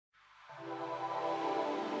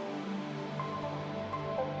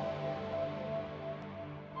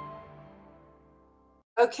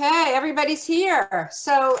Okay, everybody's here.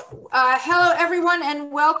 So hello, everyone,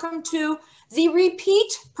 and welcome to the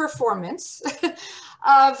repeat performance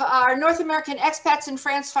of our North American Expats in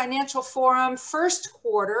France Financial Forum first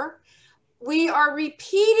quarter. We are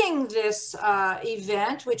repeating this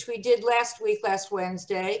event, which we did last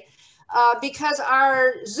Wednesday, because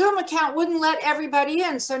our Zoom account wouldn't let everybody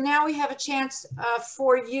in. So now we have a chance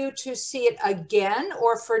for you to see it again,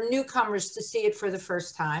 or for newcomers to see it for the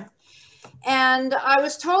first time. And I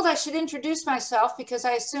was told I should introduce myself because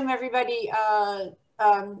I assume everybody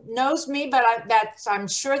knows me, but I'm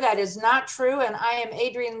sure that is not true. And I am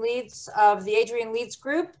Adrian Leeds of the Adrian Leeds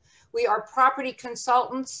Group. We are property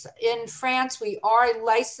consultants in France. We are a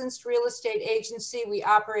licensed real estate agency. We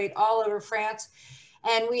operate all over France.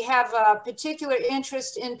 And we have a particular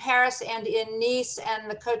interest in Paris and in Nice and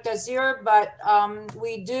the Côte d'Azur, but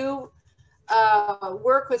we do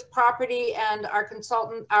work with property and our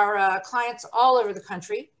clients all over the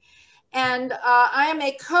country. And I am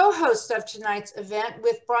a co-host of tonight's event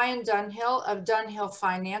with Brian Dunhill of Dunhill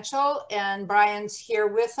Financial, and Brian's here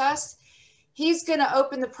with us. He's going to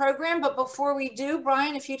open the program, but before we do,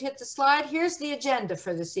 Brian, if you'd hit the slide, here's the agenda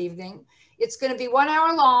for this evening. It's going to be 1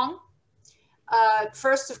 hour long.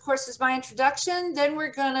 First, of course, is my introduction. Then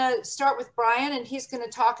we're going to start with Brian, and he's going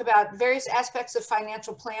to talk about various aspects of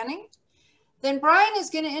financial planning. Then Brian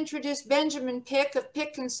is going to introduce Benjamin Pik of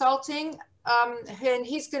Pik Consulting, and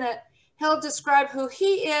he'll describe who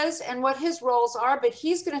he is and what his roles are, but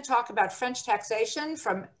he's going to talk about French taxation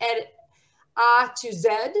from A to Z.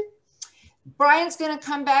 Brian's going to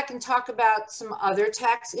come back and talk about some other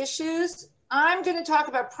tax issues. I'm going to talk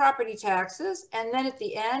about property taxes, and then at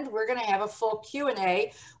the end, we're going to have a full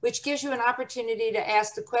Q&A, which gives you an opportunity to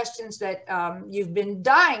ask the questions that you've been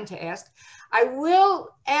dying to ask. I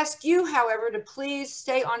will ask you, however, to please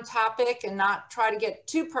stay on topic and not try to get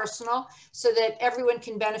too personal so that everyone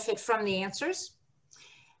can benefit from the answers.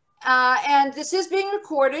 And this is being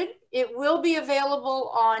recorded. It will be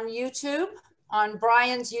available on YouTube, on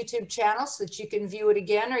Brian's YouTube channel, so that you can view it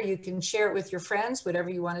again, or you can share it with your friends, whatever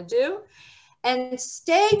you want to do. And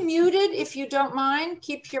stay muted if you don't mind.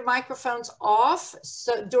 Keep your microphones off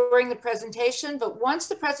during the presentation. But once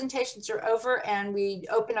the presentations are over and we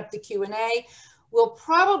open up the Q&A, we'll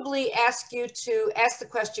probably ask you to ask the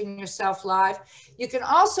question yourself live. You can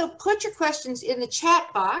also put your questions in the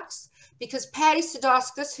chat box, because Patty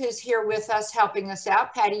Sadowskis, who's here with us helping us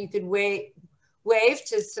out. Patty, you could wave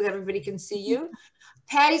so that everybody can see you.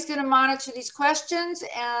 Patty's going to monitor these questions,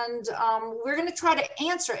 and we're going to try to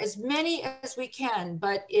answer as many as we can,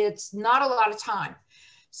 but it's not a lot of time.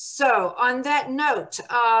 So on that note,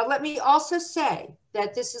 let me also say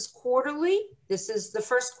that this is quarterly. This is the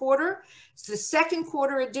first quarter. So the second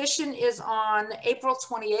quarter edition is on April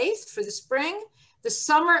 28th for the spring. The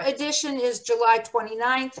summer edition is July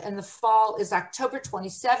 29th, and the fall is October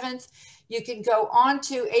 27th. You can go on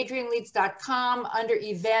to adrianleeds.com. Under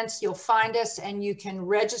events, you'll find us, and you can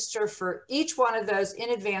register for each one of those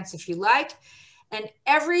in advance if you like. And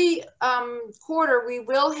every quarter, we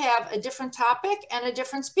will have a different topic and a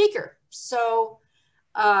different speaker. So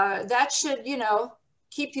that should,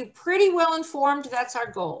 keep you pretty well informed. That's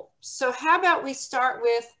our goal. So how about we start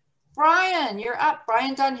with Brian? You're up,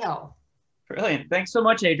 Brian Dunhill. Brilliant. Thanks so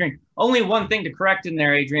much, Adrian. Only one thing to correct in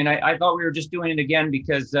there, Adrian. I thought we were just doing it again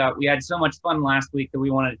because we had so much fun last week that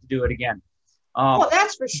we wanted to do it again. Well,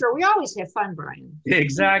 that's for sure. We always have fun, Brian.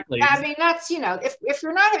 Exactly. I mean, that's, if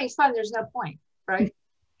you're not having fun, there's no point, right?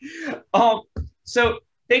 So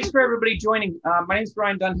thanks for everybody joining. My name is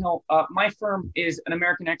Brian Dunhill. My firm is an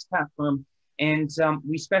American expat firm, and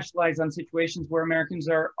we specialize on situations where Americans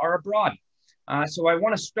are abroad. So I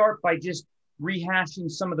want to start by just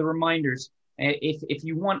rehashing some of the reminders. If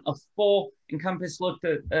you want a full encompass look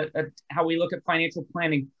at how we look at financial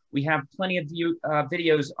planning, we have plenty of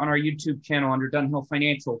videos on our YouTube channel under Dunhill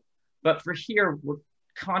Financial. But for here, we're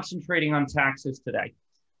concentrating on taxes today.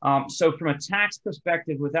 So from a tax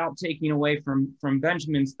perspective, without taking away from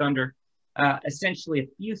Benjamin's thunder, essentially a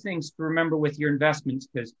few things to remember with your investments,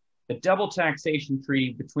 because the double taxation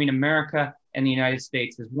treaty between America and the United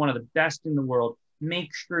States is one of the best in the world.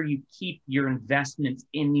 Make sure you keep your investments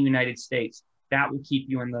in the United States. That will keep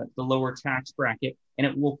you in the lower tax bracket, and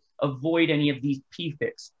it will avoid any of these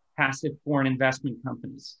PFICs, passive foreign investment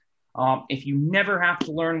companies. If you never have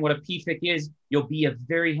to learn what a PFIC is, you'll be a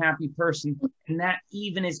very happy person, and that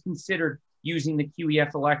even is considered using the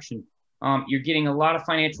QEF election. You're getting a lot of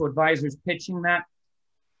financial advisors pitching that.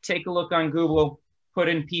 Take a look on Google, put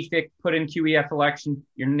in PFIC, put in QEF election.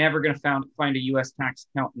 You're never going to find a U.S. tax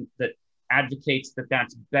accountant that advocates that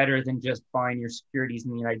that's better than just buying your securities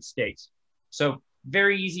in the United States. So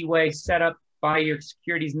very easy way, set up buy your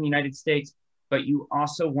securities in the United States, but you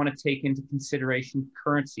also want to take into consideration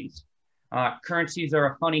currencies. Currencies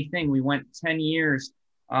are a funny thing. We went 10 years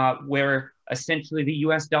where essentially the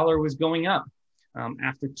US dollar was going up.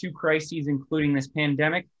 After 2 crises, including this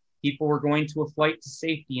pandemic, people were going to a flight to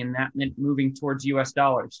safety, and that meant moving towards US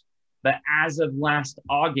dollars. But as of last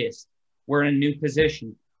August, we're in a new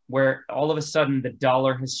position where all of a sudden the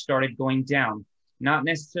dollar has started going down, not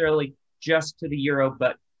necessarily just to the euro,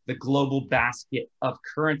 but the global basket of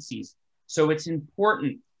currencies. So it's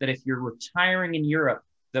important that if you're retiring in Europe,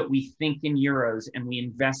 that we think in euros and we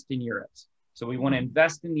invest in euros. So we want to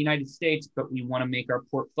invest in the United States, but we want to make our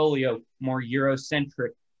portfolio more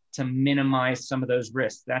Eurocentric to minimize some of those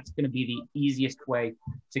risks. That's going to be the easiest way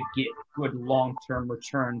to get good long-term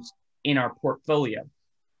returns in our portfolio.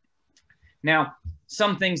 Now,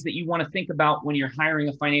 some things that you want to think about when you're hiring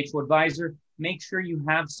a financial advisor, make sure you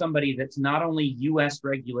have somebody that's not only US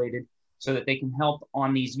regulated so that they can help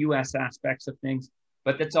on these US aspects of things,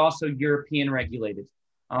 but that's also European regulated.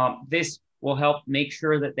 This will help make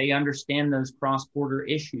sure that they understand those cross-border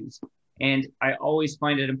issues. And I always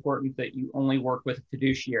find it important that you only work with a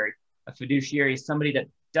fiduciary. A fiduciary is somebody that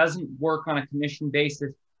doesn't work on a commission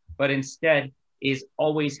basis, but instead is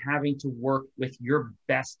always having to work with your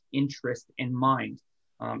best interest in mind.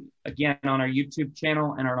 Again, on our YouTube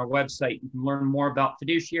channel and on our website, you can learn more about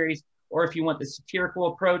fiduciaries, or if you want the satirical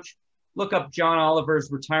approach, look up John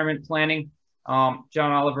Oliver's retirement planning.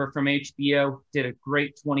 John Oliver from HBO did a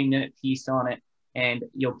great 20-minute piece on it, and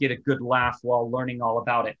you'll get a good laugh while learning all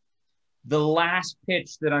about it. The last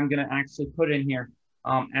pitch that I'm going to actually put in here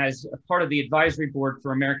as a part of the advisory board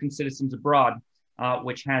for American citizens abroad,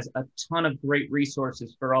 which has a ton of great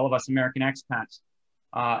resources for all of us American expats.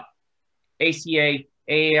 ACA,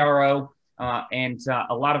 AARO, and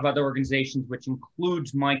a lot of other organizations, which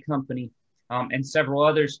includes my company and several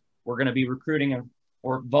others. We're going to be recruiting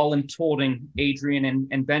or voluntolding Adrian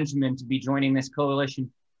and Benjamin to be joining this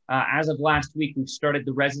coalition. As of last week, we've started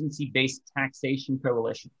the Residency-Based Taxation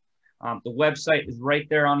Coalition. The website is right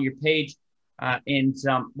there on your page. And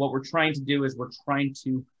what we're trying to do is we're trying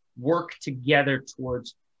to work together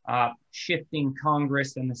towards shifting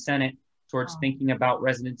Congress and the Senate towards thinking about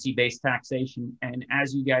residency-based taxation. And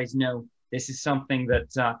as you guys know, this is something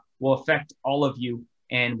that will affect all of you,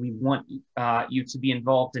 and we want you to be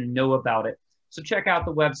involved and know about it. So check out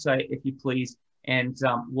the website, if you please, and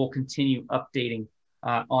we'll continue updating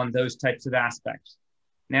on those types of aspects.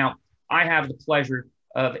 Now, I have the pleasure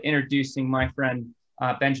of introducing my friend,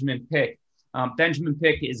 Benjamin Pik. Benjamin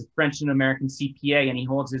Pik is a French and American CPA, and he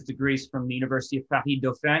holds his degrees from the University of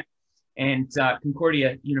Paris-Dauphine and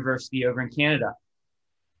Concordia University over in Canada.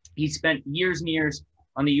 He spent years and years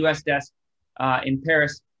on the US desk in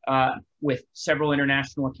Paris with several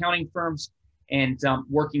international accounting firms and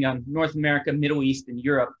working on North America, Middle East, and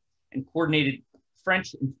Europe, and coordinated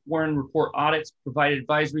French and foreign report audits, provided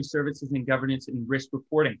advisory services in governance and risk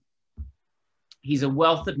reporting. He's a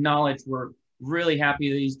wealth of knowledge. We're really happy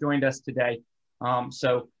that he's joined us today.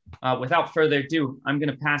 So without further ado, I'm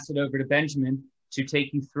going to pass it over to Benjamin to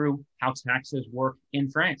take you through how taxes work in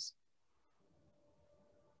France.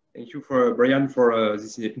 Thank you, Brian, for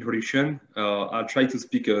this introduction. I'll try to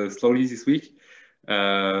speak slowly this week.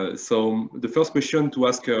 So the first question to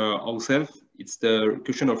ask ourselves, it's the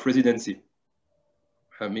question of residency.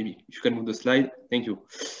 Maybe if you can move the slide. Thank you.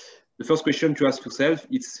 The first question to ask yourself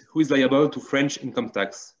is, who is liable to French income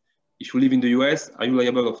tax? If you live in the US, are you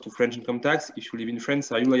liable to French income tax? If you live in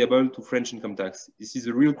France, are you liable to French income tax? This is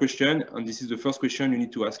a real question, and this is the first question you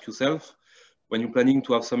need to ask yourself when you're planning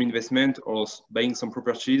to have some investment or buying some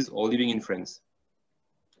properties or living in France.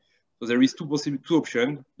 So there is two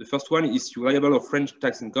options. The first one is you're liable of French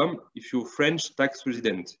tax income if you're French tax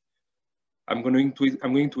resident. I'm going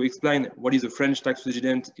to explain what is a French tax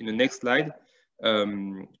resident in the next slide.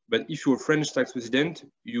 But if you're a French tax resident,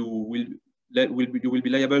 you will be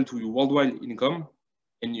liable to your worldwide income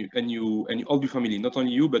and all your family, not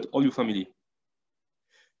only you, but all your family.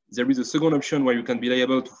 There is a second option where you can be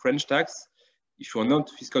liable to French tax. If you are not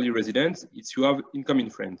fiscally resident, it's you have income in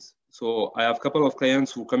France. So I have a couple of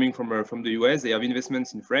clients who are coming from the US, they have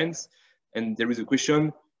investments in France, and there is a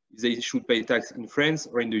question if they should pay tax in France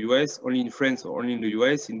or in the US, only in France or only in the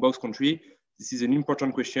US, in both countries. This is an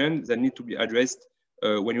important question that needs to be addressed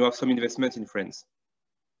when you have some investment in France.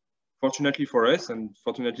 Fortunately for us, and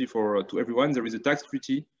fortunately to everyone, there is a tax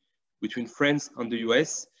treaty between France and the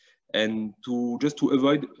US, and just to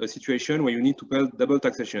avoid a situation where you need to pay double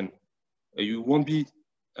taxation. You won't be,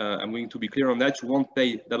 I'm going to be clear on that, you won't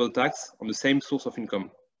pay double tax on the same source of income.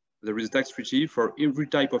 There is a tax treaty for every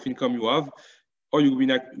type of income you have. or you're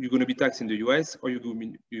going to be taxed in the US, or you're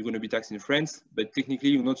going to be taxed in France. But technically,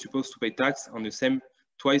 you're not supposed to pay tax on the same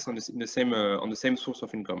twice on the same source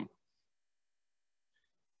of income.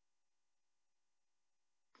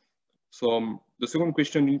 So the second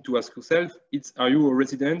question you need to ask yourself is: are you a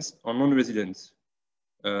resident or non-resident?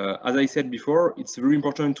 As I said before, it's very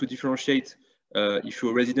important to differentiate if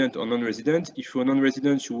you're a resident or non-resident. If you're a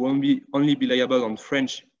non-resident, you will only be liable on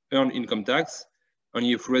French earned income tax. And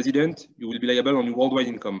if you're a resident, you will be liable on your worldwide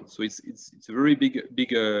income. So it's a very big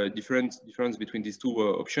difference between these two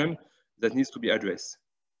options that needs to be addressed.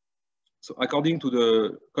 So according to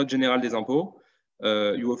the Code Général des Impôts,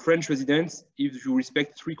 you're a French resident if you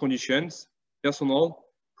respect three conditions: personal,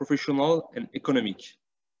 professional, and economic.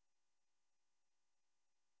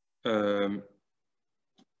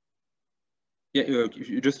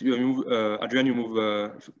 If you move, Adrian, you move.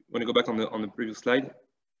 If you want to go back on the previous slide.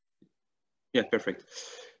 Yeah, perfect.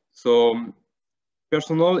 So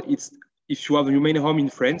personal, it's if you have your main home in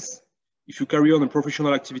France, if you carry on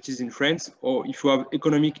professional activities in France, or if you have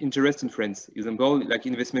economic interest in France, example like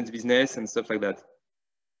investment business and stuff like that.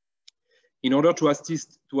 In order to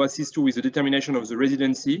assist you with the determination of the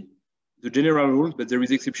residency, the general rule, but there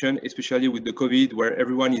is exception, especially with the COVID, where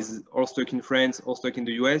everyone is all stuck in France, all stuck in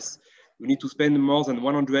the US, you need to spend more than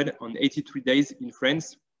 183 days in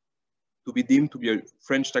France to be deemed to be a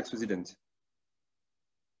French tax resident.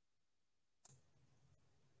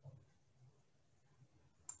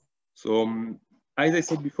 So, as I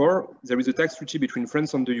said before, there is a tax treaty between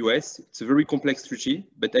France and the US. It's a very complex treaty,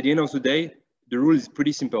 but at the end of the day, the rule is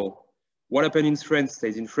pretty simple. What happens in France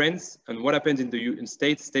stays in France, and what happens in the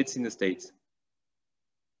States stays in the States.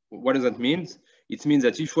 What does that mean? It means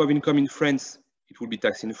that if you have income in France, it will be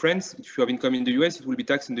taxed in France. If you have income in the US, it will be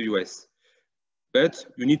taxed in the US. But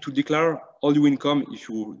you need to declare all your income. If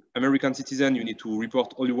you're American citizen, you need to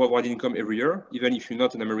report all your worldwide income every year, even if you're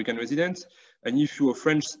not an American resident. And if you're a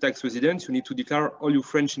French tax resident, you need to declare all your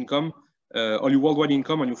French income, all your worldwide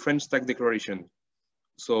income on your French tax declaration.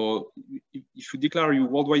 So if you declare your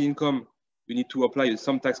worldwide income, you need to apply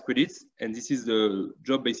some tax credits. And this is the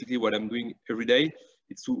job, basically what I'm doing every day.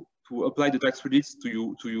 It's to apply the tax credits to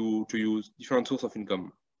your different source of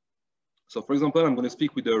income. So for example, I'm going to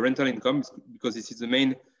speak with the rental income because this is the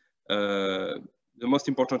main, the most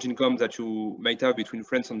important income that you might have between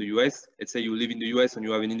France and the US. Let's say you live in the US and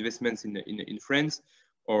you have an investment in France,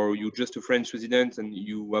 or you're just a French resident and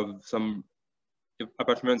you have some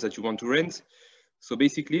apartments that you want to rent. So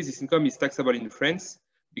basically this income is taxable in France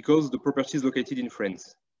because the property is located in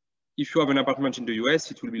France. If you have an apartment in the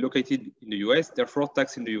US, it will be located in the US, therefore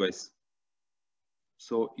taxed in the US.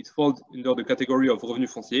 So it falls under the category of revenu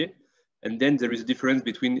foncier. And then there is a difference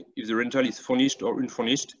between if the rental is furnished or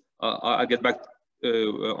unfurnished. I'll get back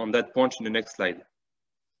on that point in the next slide.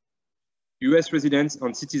 US residents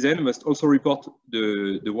and citizens must also report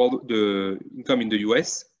the income in the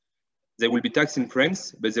US. They will be taxed in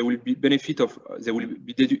France, but they will be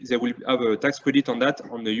they will have a tax credit on that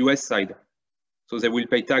on the US side. So they will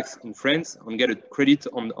pay tax in France and get a credit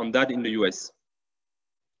on that in the US.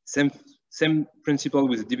 Same principle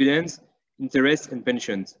with dividends, interest, and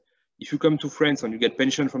pensions. If you come to France and you get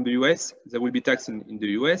pension from the US, they will be taxed in the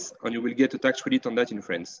US and you will get a tax credit on that in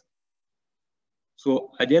France.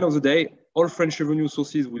 So at the end of the day, all French revenue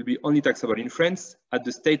sources will be only taxable in France at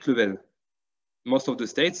the state level. Most of the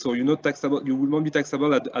states, so you're not taxable, you will not be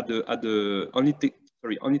taxable only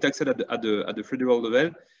taxed at the federal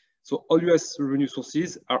level. So all US revenue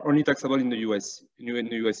sources are only taxable in the US, in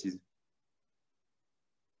the USs.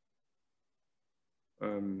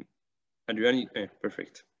 Adrian,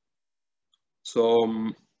 perfect. So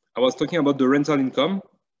I was talking about the rental income.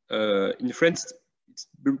 In France, it's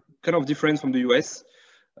kind of different from the US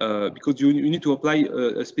because you need to apply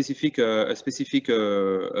a specific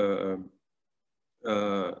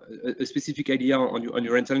idea on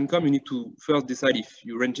your rental income. You need to first decide if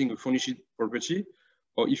you're renting a furnished property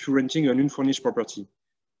or if you're renting an unfurnished property.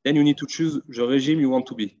 Then you need to choose the regime you want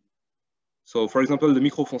to be. So for example, the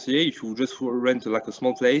micro foncier, if you just rent like a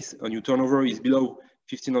small place and your turnover is below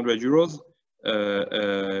 1,500 euros,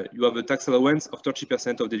 you have a tax allowance of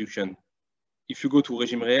 30% of deduction. If you go to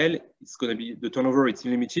regime réel, it's going to be the turnover, it's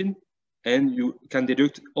limited, and you can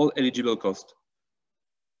deduct all eligible costs.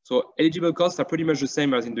 So eligible costs are pretty much the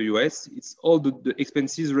same as in the US. It's all the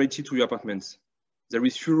expenses related to your apartments. There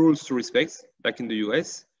is few rules to respect, like in the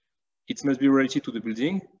US. It must be related to the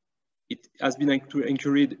building. It has been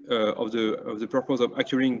incurred of the purpose of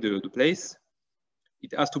acquiring the place.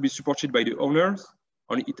 It has to be supported by the owners,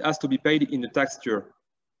 and it has to be paid in the tax year.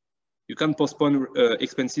 You can postpone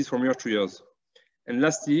expenses from year to years. And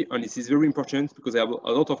lastly, and this is very important because I have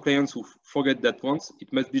a lot of clients who forget that once,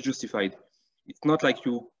 it must be justified. It's not like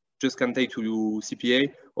you just can take to your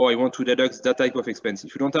CPA, or I want to deduct that type of expense.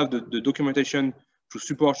 If you don't have the documentation to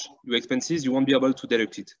support your expenses, you won't be able to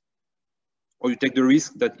deduct it. Or you take the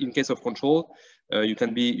risk that in case of control, you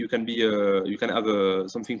can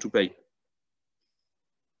have something to pay.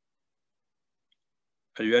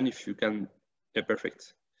 Adrian, if you can, yeah,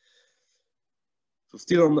 perfect. So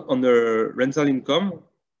still on the rental income,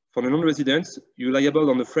 for the non-residents, you're liable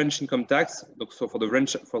on the French income tax. So for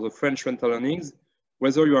the French rental earnings,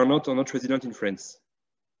 whether you are not or not resident in France.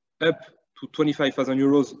 Up to 25,000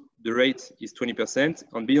 euros, the rate is 20%,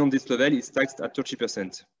 and beyond this level, it's taxed at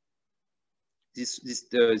 30%.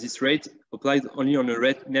 This rate applies only on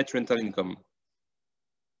the net rental income.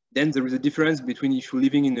 Then there is a difference between if you're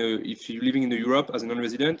living in Europe as a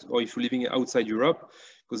non-resident or if you're living outside Europe,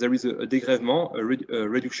 because there is a dégrèvement, a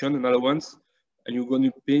reduction, an allowance, and you're going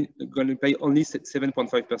to pay only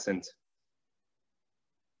 7.5%.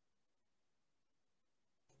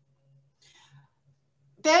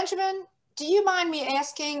 Benjamin, do you mind me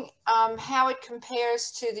asking how it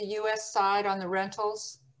compares to the U.S. side on the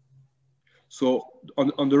rentals? So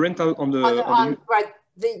on the rental, right.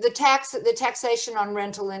 The taxation on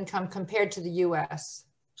rental income compared to the US.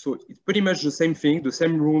 So it's pretty much the same thing. The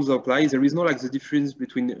same rules apply. There is no like the difference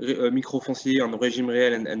between microfoncier and régime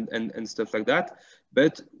réel and stuff like that.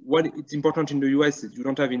 But what it's important in the US that you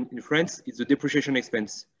don't have in France is the depreciation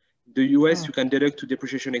expense. In the US, you can deduct to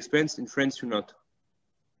depreciation expense. In France, you not.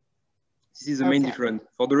 This is the main difference.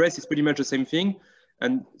 For the rest, it's pretty much the same thing.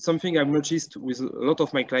 And something I've noticed with a lot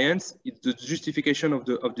of my clients is the justification of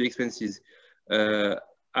the expenses.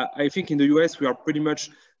 I think in the US, we are pretty much,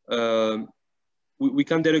 we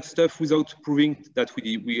can deduct stuff without proving that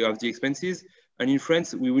we have the expenses. And in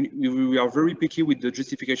France, we are very picky with the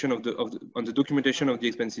justification on the documentation of the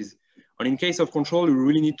expenses. And in case of control, we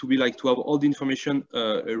really need to be like to have all the information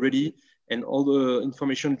ready and all the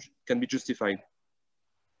information can be justified.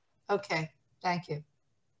 Okay, thank you.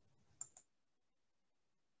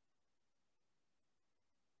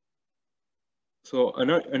 So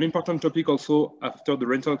an important topic also after the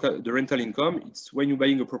rental income, it's when you're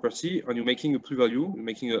buying a property and you're making a pre-value, you're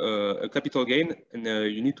making a capital gain, and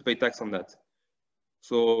you need to pay tax on that.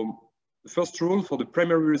 So the first rule for the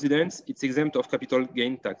primary residence, it's exempt of capital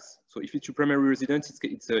gain tax. So if it's your primary residence,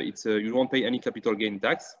 you won't pay any capital gain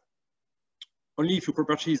tax. Only if your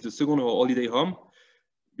property is the second or holiday home,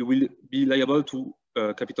 you will be liable to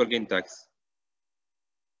capital gain tax.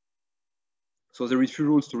 So there is few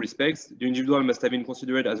rules to respect. The individual must have been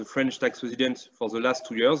considered as a French tax resident for the last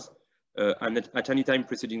 2 years and at any time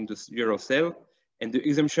preceding the year of sale. And the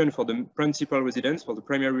exemption for the principal residence, for the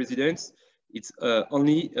primary residence, it's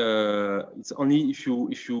only if you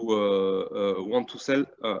want to sell.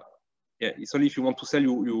 It's only if you want to sell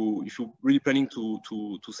if you're really planning to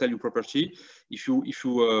sell your property. If you're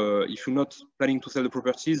not planning to sell the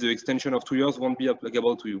property, the extension of 2 years won't be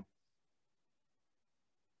applicable to you.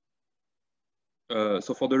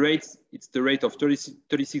 So for the rates, it's the rate of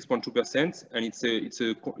 36.2%, and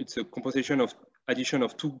it's a composition of addition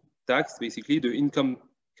of 2 tax, basically the income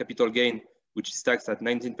capital gain, which is taxed at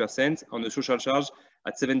 19%, and the social charge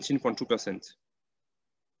at 17.2%.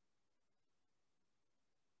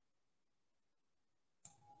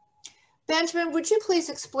 Benjamin, would you please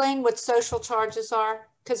explain what social charges are?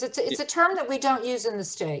 Because it's a term that we don't use in the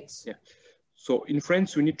States. Yeah. So in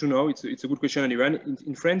France, you need to know, it's a good question, Adrian.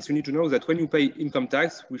 In France, you need to know that when you pay income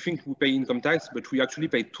tax, we think we pay income tax, but we actually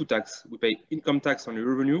pay 2 taxes. We pay income tax on your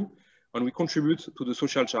revenue, and we contribute to the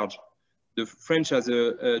social charge. The French has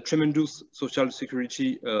a tremendous social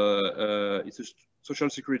security. It's a social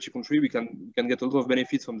security country. We can get a lot of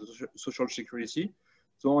benefits from the social security.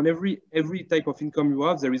 So on every type of income you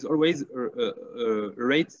have, there is always a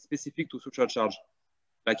rate specific to social charge.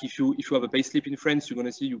 Like if you have a pay slip in France, you're going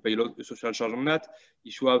to see you pay a social charge on that.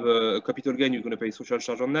 If you have a capital gain, you're going to pay social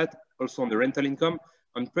charge on that. Also on the rental income,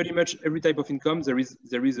 on pretty much every type of income, there is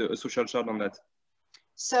a social charge on that.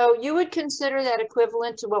 So you would consider that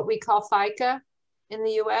equivalent to what we call FICA in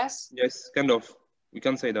the US? Yes, kind of. We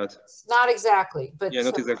can say that. Not exactly, but yeah,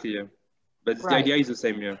 not exactly. Yeah, but the idea is the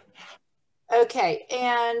same. Yeah. Okay,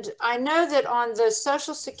 and I know that on the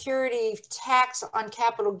Social Security tax on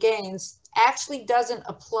capital gains actually doesn't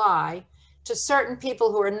apply to certain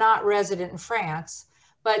people who are not resident in France,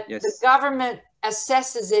 but yes, the government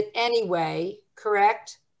assesses it anyway,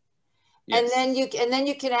 correct? Yes. And then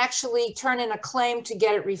you can actually turn in a claim to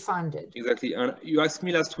get it refunded. Exactly. And you asked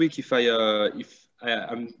me last week if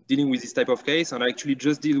I'm dealing with this type of case, and I actually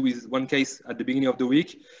just deal with one case at the beginning of the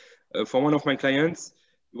week for one of my clients.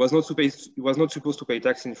 He was not supposed to pay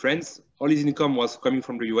tax in France. All his income was coming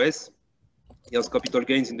from the US. He has capital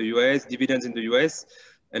gains in the US, dividends in the US.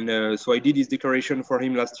 And so I did his declaration for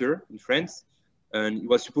him last year in France. And he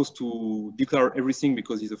was supposed to declare everything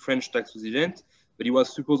because he's a French tax resident, but he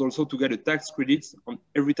was supposed also to get a tax credit on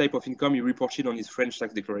every type of income he reported on his French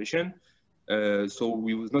tax declaration. So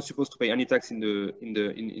he was not supposed to pay any tax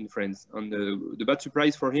in France. And the bad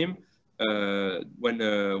surprise for him, when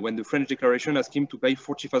the French declaration asked him to pay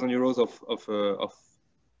 40,000 euros of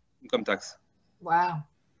income tax. Wow.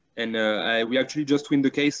 And we actually just win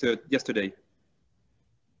the case yesterday.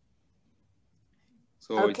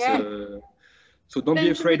 So okay. So don't be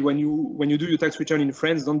afraid when you do your tax return in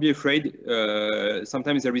France. Don't be afraid.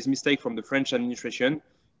 Sometimes there is mistake from the French administration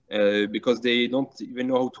because they don't even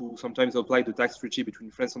know how to sometimes apply the tax treaty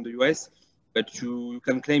between France and the US. But you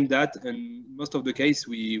can claim that, and most of the case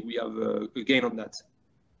we have a gain on that.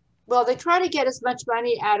 Well, they try to get as much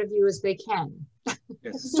money out of you as they can.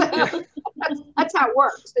 Yes. So yeah. that's how it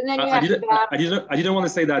works. And then you have I didn't want to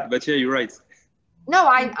say that, but yeah, you're right. No,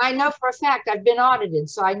 I know for a fact. I've been audited,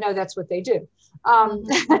 so I know that's what they do.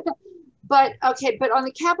 But on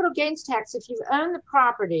the capital gains tax, if you've owned the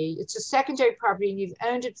property, it's a secondary property, and you've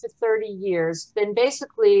owned it for 30 years, then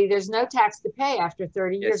basically there's no tax to pay after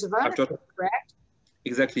 30 years of ownership, correct?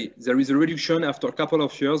 Exactly. There is a reduction after a couple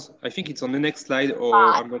of years. I think it's on the next slide, or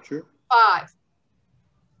 5. I'm not sure. 5.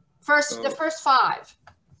 The first 5.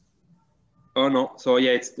 Oh no, so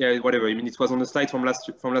yeah, it's whatever. I mean, it was on the slide from last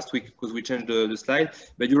week because we changed the slide.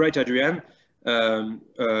 But you're right, Adrian.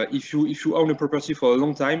 If you own a property for a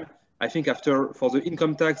long time, I think for the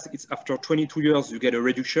income tax, it's after 22 years you get a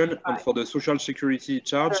reduction, right. And for the social security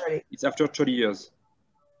charge, 30. It's after 30 years.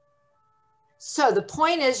 So the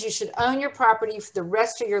point is, you should own your property for the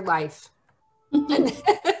rest of your life.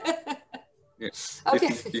 Yes,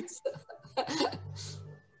 okay.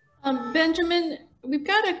 Benjamin, we've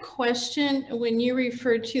got a question when you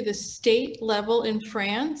refer to the state level in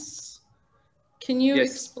France. Can you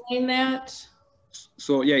explain that?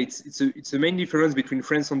 So yeah, it's a main difference between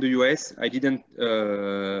France and the US. I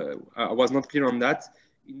was not clear on that.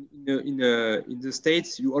 In the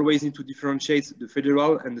States, you always need to differentiate the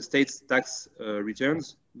federal and the state's tax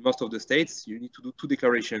returns. In most of the states, you need to do 2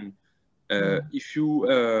 declarations. If you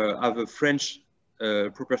have a French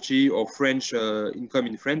property or French income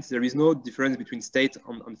in France, there is no difference between state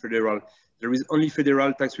and federal. There is only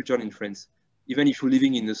federal tax return in France. Even if you're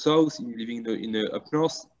living in the south, you're living in the up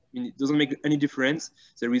north, I mean, it doesn't make any difference.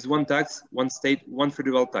 There is one tax, one state, one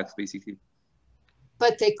federal tax, basically.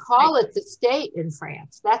 But they call it the state in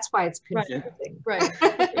France. That's why it's confusing. Right.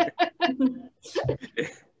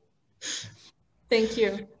 Thank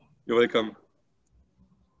you. You're welcome.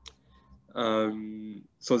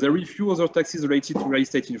 So there are few other taxes related to real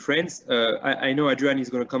estate in France. I know Adrian is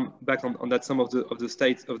going to come back on that some of the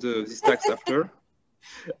states of this tax after.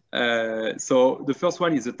 So the first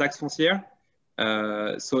one is the taxe foncière.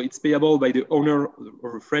 So it's payable by the owner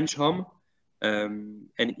of a French home, and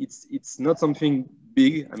it's not something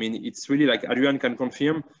big. I mean, it's really, like Adrian can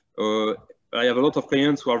confirm. I have a lot of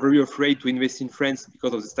clients who are very afraid to invest in France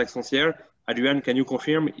because of this taxe foncière. Adrian, can you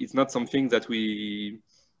confirm it's not something that we?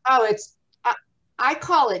 Oh, I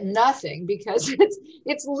call it nothing because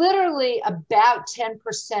it's literally about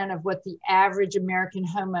 10% of what the average American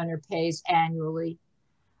homeowner pays annually.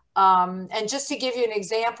 And just to give you an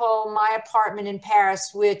example, my apartment in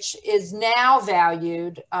Paris, which is now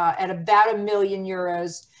valued at about €1 million,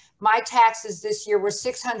 my taxes this year were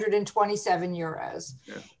 627 euros.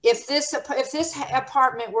 Yeah. If this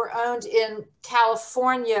apartment were owned in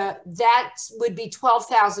California, that would be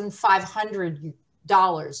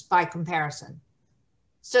 $12,500 by comparison.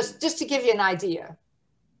 So just to give you an idea.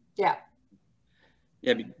 Yeah.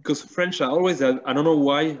 Yeah, because French are always, I don't know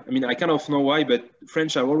why, I mean, I kind of know why, but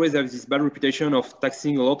French are always have this bad reputation of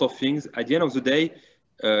taxing a lot of things. At the end of the day,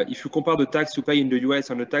 if you compare the tax you pay in the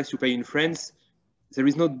US and the tax you pay in France, there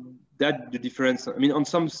is not that the difference. I mean, on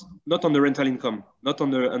some, not on the rental income, not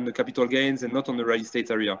on the capital gains, and not on the real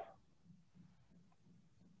estate area.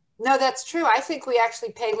 No, that's true. I think we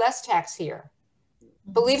actually pay less tax here.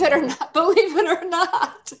 Believe it or not. Believe it or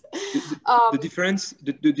not.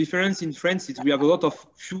 The difference in France is we have a lot of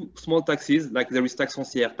few small taxes, like there is taxe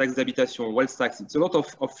foncière, taxe d'habitation, wealth tax. It's a lot of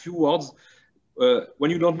few words. When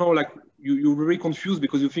you don't know, like you're very confused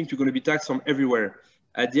because you think you're going to be taxed from everywhere.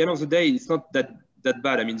 At the end of the day, it's not that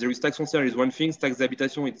bad. I mean, there is taxe foncière is one thing, taxe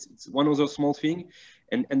d'habitation it's one other small thing,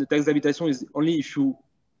 and the taxe d'habitation is only if you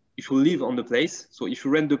live on the place. So if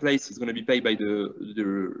you rent the place, it's going to be paid by the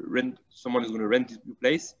rent. Someone is going to rent the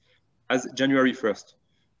place as January 1st.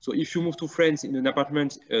 So if you move to France in an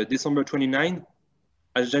apartment December 29,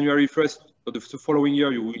 as January 1st, the following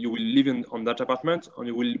year, you will live on that apartment and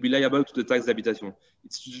you will be liable to the taxe d'habitation.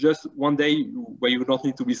 It's just one day where you don't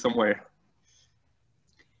need to be somewhere.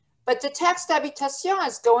 But the taxe d'habitation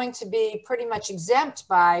is going to be pretty much exempt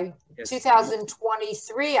by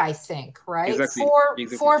 2023, I think, right? Exactly.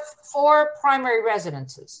 For primary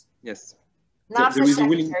residences. Yes. Not for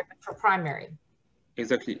secondary, but for primary.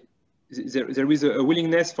 Exactly. There is a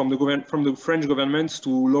willingness from the French government to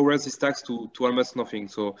lower this tax to almost nothing.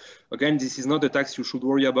 So again, this is not a tax you should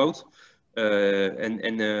worry about. Yeah,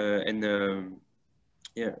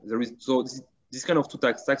 there is this kind of two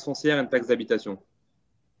tax foncière and taxe d'habitation.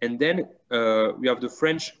 And then we have the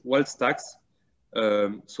French wealth tax.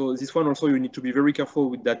 So this one also, you need to be very careful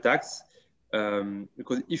with that tax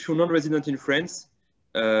because if you're non-resident in France,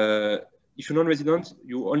 if you're non-resident,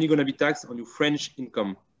 you're only going to be taxed on your French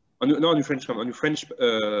income, on your French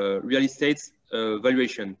real estate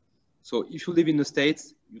valuation. So if you live in the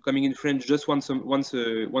States, you're coming in France just once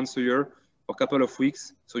a year for a couple of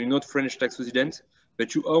weeks. So you're not French tax resident,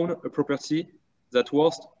 but you own a property that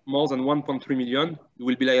worth more than 1.3 million, you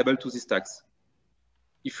will be liable to this tax.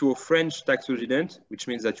 If you're a French tax resident, which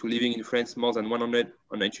means that you're living in France more than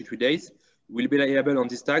 193 days, you will be liable on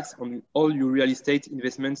this tax on all your real estate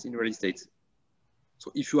investments in real estate.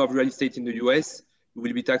 So if you have real estate in the US, you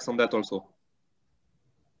will be taxed on that also.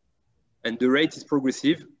 And the rate is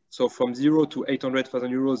progressive. So from 0 to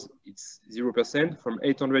 800,000 euros, it's 0%. From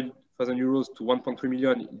 800,000 euros to 1.3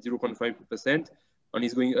 million, it's 0.5%. And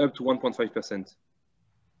it's going up to 1.5%.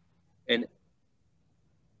 And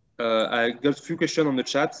I got a few questions on the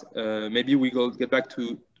chat. Maybe we will get back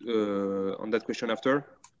to on that question after.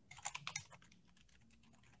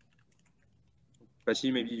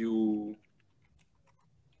 Pachi, maybe you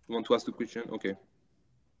want to ask the question? Okay.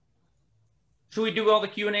 Should we do all the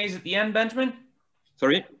Q&As at the end, Benjamin?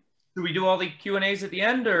 Sorry? Should we do all the Q&As at the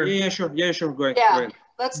end, or? Yeah, sure. Yeah, sure. Go ahead. Yeah. Go ahead.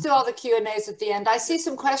 Let's do all the Q&As at the end. I see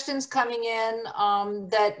some questions coming in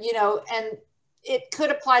that, you know, and it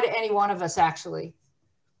could apply to any one of us, actually.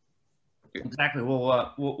 Exactly.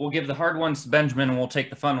 We'll give the hard ones to Benjamin, and we'll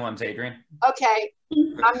take the fun ones, Adrian. Okay,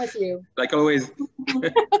 I'm with you. Like always.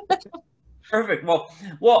 Perfect. Well,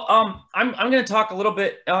 I'm going to talk a little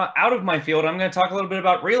bit out of my field. I'm going to talk a little bit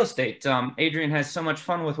about real estate. Adrian has so much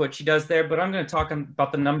fun with what she does there, but I'm going to talk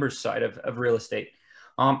about the numbers side of real estate.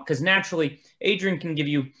 Because naturally, Adrian can give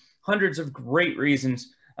you hundreds of great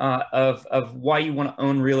reasons of why you want to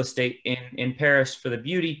own real estate in Paris for the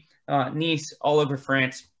beauty, Nice, all over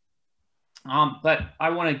France. But I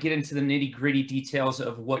want to get into the nitty gritty details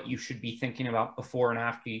of what you should be thinking about before and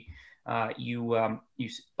after you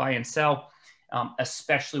buy and sell,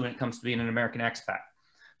 especially when it comes to being an American expat.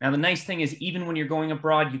 Now, the nice thing is, even when you're going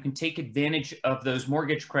abroad, you can take advantage of those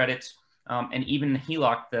mortgage credits and even the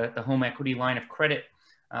HELOC, the home equity line of credit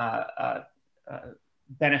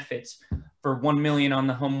benefits for 1 million on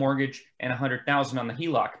the home mortgage and 100,000 on the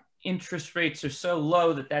HELOC. Interest rates are so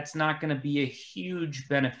low that that's not going to be a huge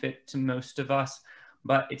benefit to most of us,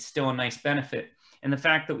 but it's still a nice benefit. And the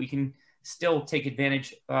fact that we can still take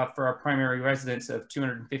advantage for our primary residence of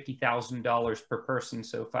 $250,000 per person,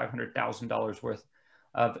 so $500,000 worth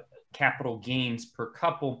of capital gains per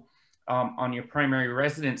couple on your primary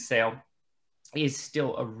residence sale is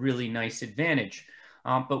still a really nice advantage.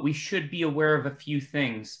 But we should be aware of a few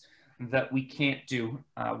things that we can't do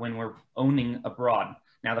when we're owning abroad.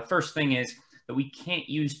 Now, the first thing is that we can't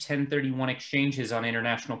use 1031 exchanges on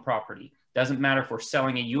international property. Doesn't matter if we're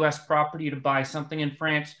selling a US property to buy something in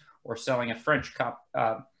France or selling a French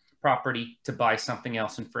property to buy something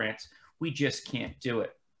else in France. We just can't do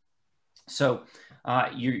it. So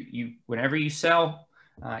whenever you sell,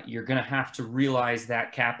 you're going to have to realize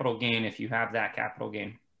that capital gain if you have that capital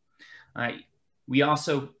gain.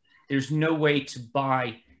 There's no way to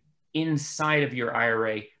buy inside of your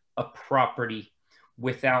IRA a property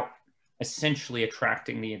without essentially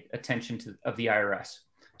attracting the attention of the IRS.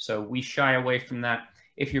 So we shy away from that.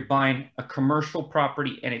 If you're buying a commercial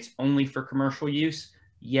property and it's only for commercial use,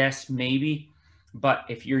 yes, maybe. But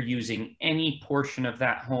if you're using any portion of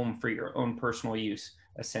that home for your own personal use,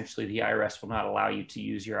 essentially the IRS will not allow you to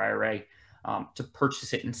use your IRA to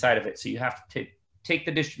purchase it inside of it. So you have to take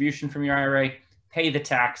the distribution from your IRA, pay the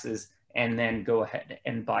taxes, and then go ahead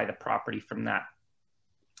and buy the property from that.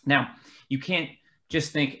 Now, you can't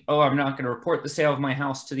just think, oh, I'm not going to report the sale of my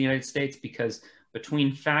house to the United States, because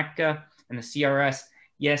between FATCA and the CRS,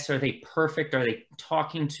 yes, are they perfect? Are they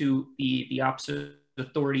talking to the opposite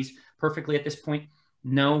authorities perfectly at this point?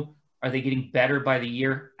 No. Are they getting better by the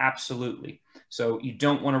year? Absolutely. So you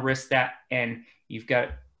don't want to risk that. And you've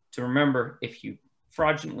got to remember, if you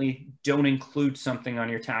fraudulently don't include something on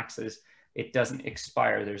your taxes, it doesn't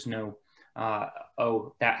expire. There's no,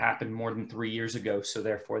 oh, that happened more than 3 years ago, so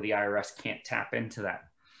therefore the IRS can't tap into that.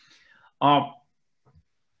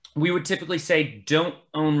 We would typically say don't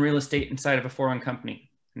own real estate inside of a foreign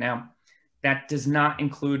company. Now, that does not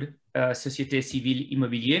include Société Civile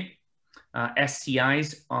Immobilier.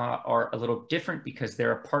 SCIs are a little different because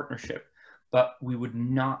they're a partnership, but we would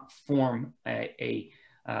not form a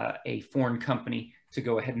foreign company to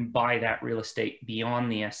go ahead and buy that real estate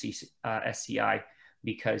beyond the SCI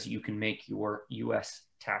because you can make your US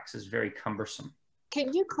taxes very cumbersome.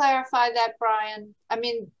 Can you clarify that, Brian? I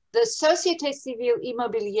mean, the Société Civile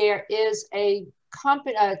Immobilier is a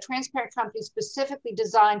company, a transparent company specifically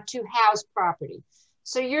designed to house property.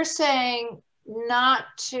 So you're saying not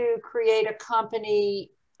to create a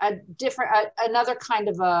company, another kind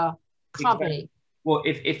of a company. Exactly. Well,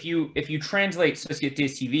 if you translate Société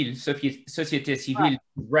Civile Right.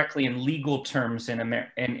 directly in legal terms in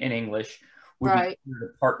English, would Right. be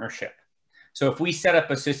a partnership. So if we set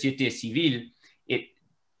up a Société Civile, it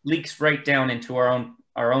leaks right down into our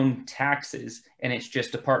own taxes, and it's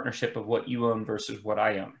just a partnership of what you own versus what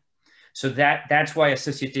I own. So that's why a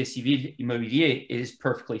Société Civile Immobilier is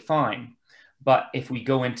perfectly fine. But if we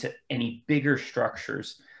go into any bigger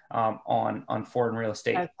structures on foreign real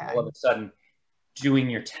estate, Okay. all of a sudden, doing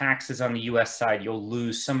your taxes on the US side, you'll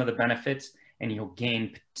lose some of the benefits and you'll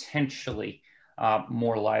gain potentially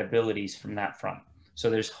more liabilities from that front. So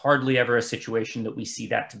there's hardly ever a situation that we see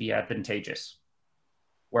that to be advantageous.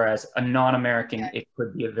 Whereas a non-American, it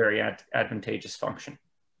could be a very advantageous function.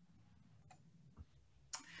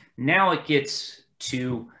 Now it gets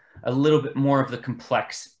to a little bit more of the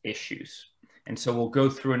complex issues. And so we'll go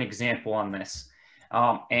through an example on this.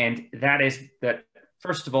 And that is that,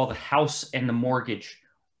 first of all, the house and the mortgage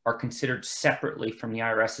are considered separately from the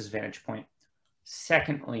IRS's vantage point.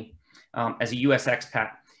 Secondly, as a US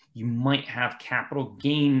expat, you might have capital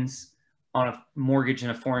gains on a mortgage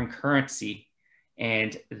in a foreign currency,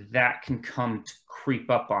 and that can come to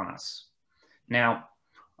creep up on us. Now,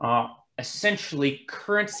 essentially,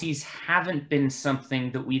 currencies haven't been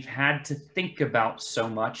something that we've had to think about so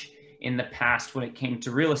much in the past when it came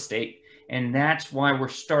to real estate, and that's why we're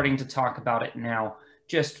starting to talk about it now,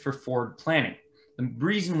 just for forward planning. The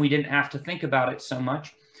reason we didn't have to think about it so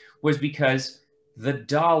much was because the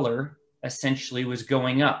dollar essentially was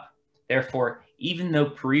going up. Therefore, even though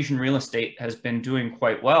Parisian real estate has been doing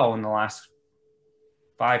quite well in the last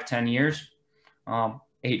 5-10 years,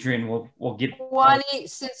 Adrian will give 20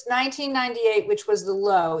 since 1998, which was the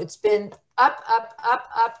low. It's been up, up, up,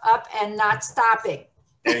 up, up, and not stopping.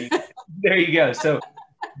 There you go. So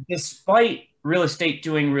despite real estate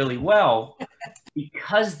doing really well,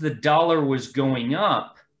 because the dollar was going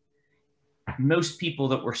up, most people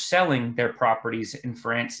that were selling their properties in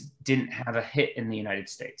France didn't have a hit in the United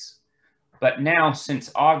States. But now,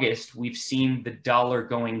 since August, we've seen the dollar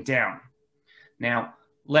going down. Now,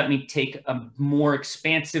 let me take a more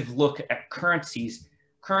expansive look at currencies.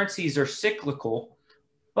 Currencies are cyclical,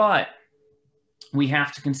 but we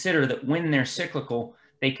have to consider that when they're cyclical,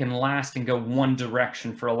 they can last and go one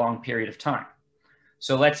direction for a long period of time.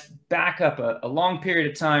 So let's back up a long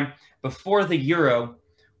period of time. Before the euro,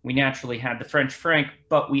 we naturally had the French franc,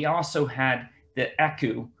 but we also had the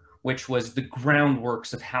écu, which was the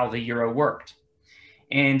groundworks of how the euro worked.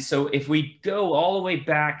 And so if we go all the way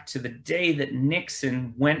back to the day that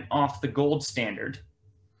Nixon went off the gold standard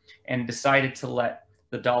and decided to let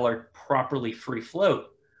the dollar properly free float,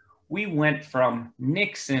 we went from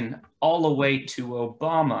Nixon all the way to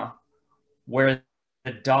Obama, where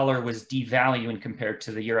the dollar was devaluing compared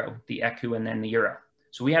to the euro, the écu, and then the euro.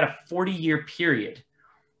 So we had a 40-year period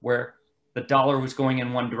where the dollar was going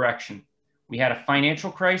in one direction. We had a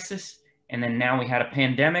financial crisis, and then now we had a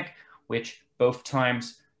pandemic, which both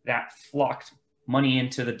times that flocked money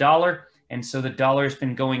into the dollar. And so the dollar has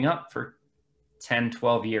been going up for 10,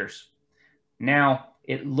 12 years. Now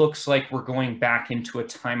it looks like we're going back into a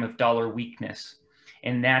time of dollar weakness.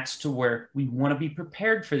 And that's to where we want to be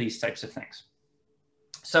prepared for these types of things.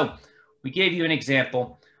 So we gave you an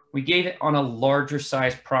example. We gave it on a larger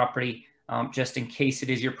size property, just in case it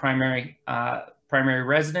is your primary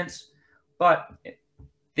residence. But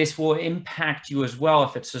this will impact you as well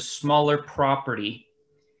if it's a smaller property,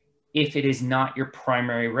 if it is not your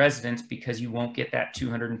primary residence, because you won't get that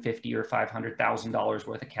 $250,000 or $500,000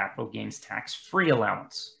 worth of capital gains tax-free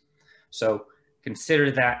allowance. So consider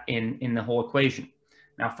that in the whole equation.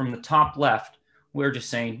 Now, from the top left, we're just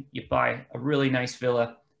saying you buy a really nice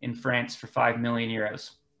villa in France for 5 million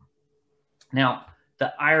euros. Now,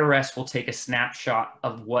 the IRS will take a snapshot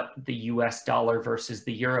of what the US dollar versus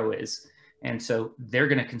the euro is And so they're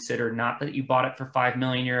going to consider not that you bought it for 5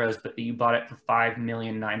 million euros, but that you bought it for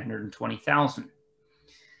 5,920,000.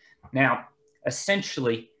 Now,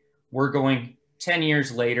 essentially, we're going 10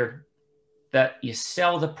 years later that you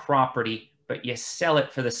sell the property, but you sell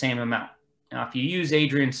it for the same amount. Now, if you use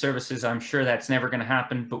Adrian's services, I'm sure that's never going to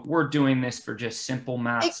happen, but we're doing this for just simple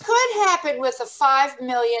math. It could happen with a $5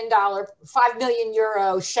 million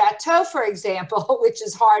chateau, for example, which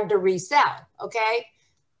is hard to resell. Okay.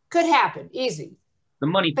 Could happen. Easy. The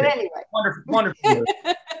money. But anyway. Wonderful.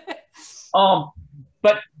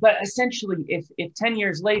 But essentially, if 10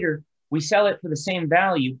 years later, we sell it for the same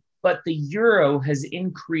value, but the euro has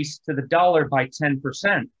increased to the dollar by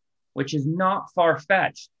 10%, which is not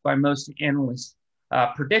far-fetched by most analysts'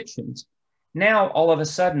 predictions. Now, all of a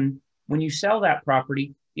sudden, when you sell that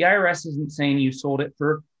property, the IRS isn't saying you sold it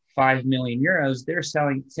for 5 million euros. They're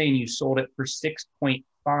saying you sold it for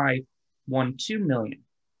 6.512 million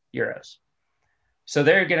euros. So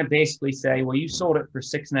they're going to basically say, well, you sold it for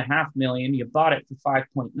 6.5 million. You bought it for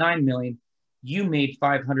 5.9 million. You made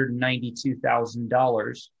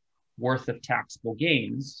 $592,000 worth of taxable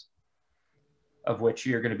gains, of which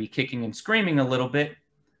you're going to be kicking and screaming a little bit.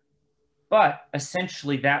 But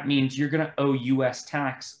essentially, that means you're going to owe U.S.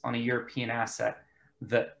 tax on a European asset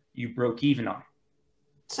that you broke even on.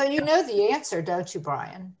 So you know the answer, don't you,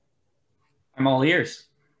 Brian? I'm all ears.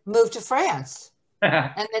 Move to France.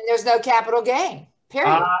 And then there's no capital gain,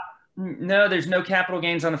 period. No, there's no capital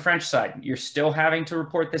gains on the French side. You're still having to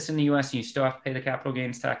report this in the U.S. and you still have to pay the capital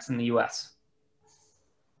gains tax in the U.S.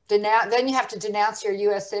 Then you have to denounce your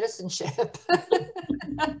U.S. citizenship.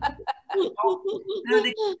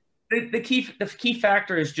 The key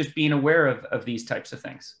factor is just being aware of these types of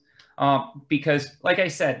things. Because, like I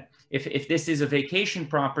said, if this is a vacation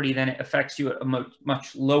property, then it affects you at a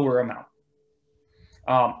much lower amount.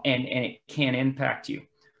 And it can impact you.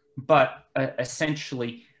 But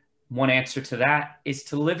essentially, one answer to that is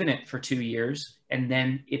to live in it for 2 years, and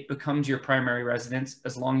then it becomes your primary residence.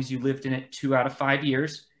 As long as you lived in it 2 out of 5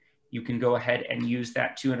 years, you can go ahead and use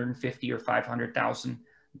that $250,000 or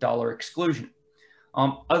 $500,000 exclusion.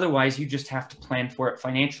 Otherwise, you just have to plan for it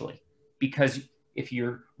financially, because if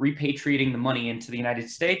you're repatriating the money into the United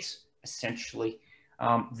States, essentially,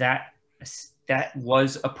 that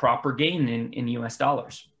was a proper gain in US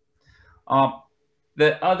dollars.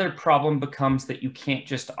 The other problem becomes that you can't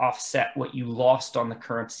just offset what you lost on the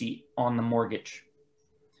currency on the mortgage.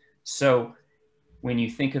 So when you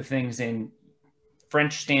think of things in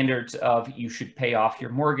French standards of you should pay off your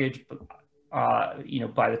mortgage,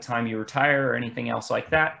 by the time you retire or anything else like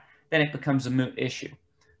that, then it becomes a moot issue.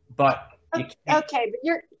 But but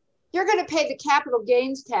you're going to pay the capital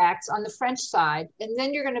gains tax on the French side, and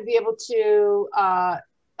then you're going to be able to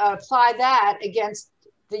apply that against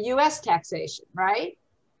the U.S. taxation, right?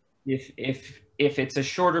 If it's a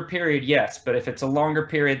shorter period, yes, but if it's a longer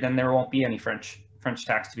period, then there won't be any French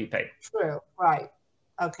tax to be paid. True, right?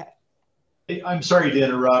 Okay. I'm sorry to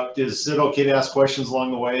interrupt. Is it okay to ask questions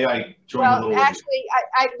along the way? I joined a little late. Actually,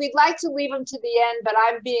 we'd like to leave them to the end, but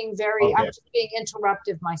I'm being I'm just being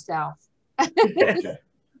interruptive myself. Okay.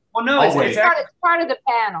 Well, no, it's part of the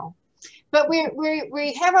panel. But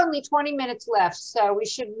we have only 20 minutes left, so we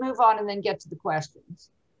should move on and then get to the questions.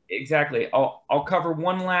 Exactly. I'll cover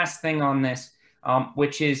one last thing on this,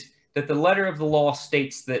 which is that the letter of the law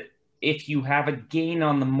states that if you have a gain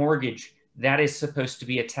on the mortgage, that is supposed to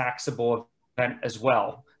be a taxable event as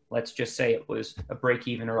well. Let's just say it was a break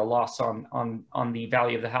even or a loss on the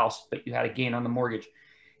value of the house, but you had a gain on the mortgage.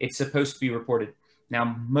 It's supposed to be reported.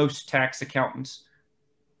 Now, most tax accountants,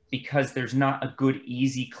 because there's not a good,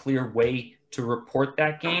 easy, clear way to report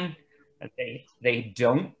that gain, they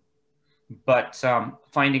don't. But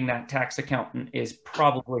finding that tax accountant is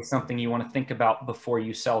probably something you want to think about before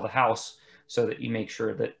you sell the house, so that you make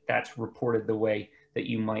sure that that's reported the way that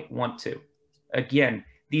you might want to. Again,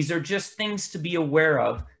 these are just things to be aware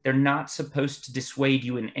of. They're not supposed to dissuade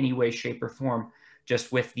you in any way, shape, or form,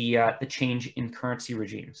 just with the change in currency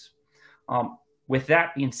regimes. With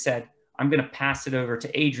that being said, I'm going to pass it over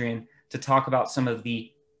to Adrian to talk about some of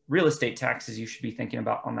the real estate taxes you should be thinking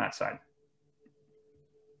about on that side.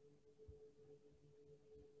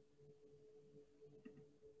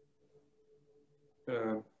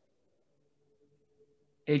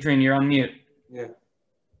 Adrian, you're on mute. Yeah.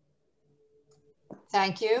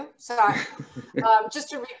 Thank you. Sorry.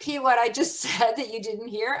 Just to repeat what I just said that you didn't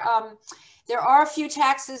hear. There are a few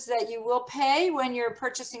taxes that you will pay when you're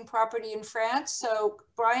purchasing property in France. So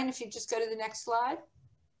Brian, if you just go to the next slide.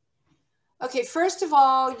 Okay, first of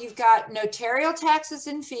all, you've got notarial taxes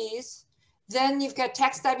and fees. Then you've got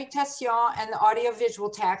taxe d'habitation and the audiovisual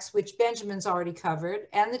tax, which Benjamin's already covered,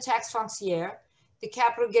 and the taxe foncière, the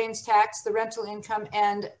capital gains tax, the rental income,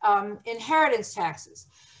 and inheritance taxes.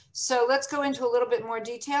 So let's go into a little bit more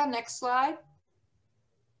detail. Next slide.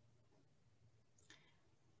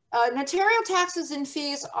 Notarial taxes and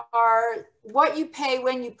fees are what you pay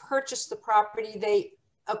when you purchase the property. They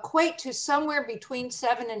equate to somewhere between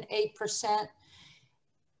 7 and 8%.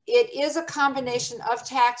 It is a combination of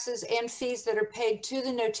taxes and fees that are paid to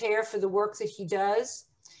the notaire for the work that he does.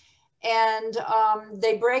 And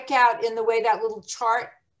they break out in the way that little chart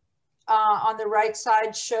on the right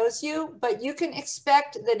side shows you. But you can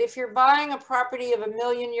expect that if you're buying a property of €1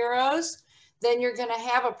 million, then you're going to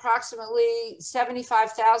have approximately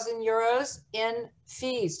 75,000 euros in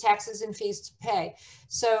fees, taxes and fees to pay.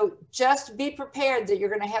 So just be prepared that you're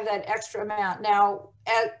going to have that extra amount. Now,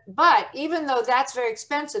 but even though that's very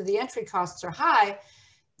expensive, the entry costs are high,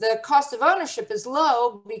 the cost of ownership is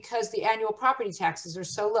low because the annual property taxes are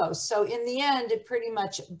so low. So in the end, it pretty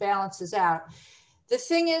much balances out. The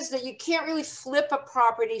thing is that you can't really flip a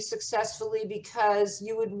property successfully because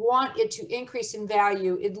you would want it to increase in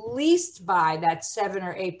value at least by that 7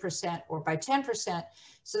 or 8% or by 10%,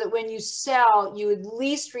 so that when you sell, you at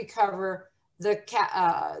least recover the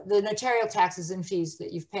notarial taxes and fees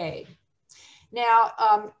that you've paid.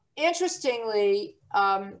 Now, interestingly,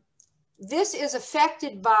 this is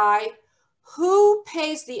affected by who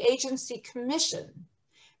pays the agency commission,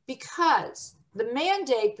 because the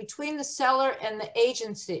mandate between the seller and the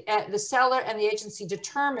agency,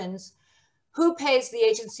 determines who pays the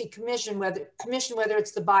agency commission, whether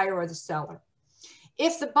it's the buyer or the seller.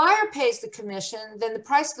 If the buyer pays the commission, then the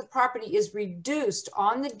price of the property is reduced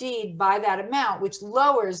on the deed by that amount, which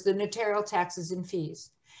lowers the notarial taxes and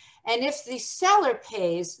fees. And if the seller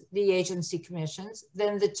pays the agency commissions,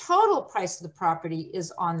 then the total price of the property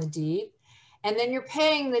is on the deed. And then you're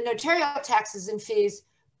paying the notarial taxes and fees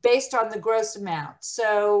based on the gross amount.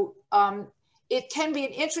 So it can be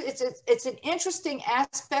it's an interesting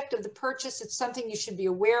aspect of the purchase. It's something you should be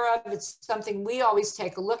aware of. It's something we always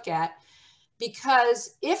take a look at,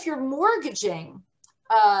 because if you're mortgaging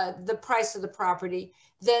the price of the property,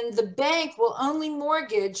 then the bank will only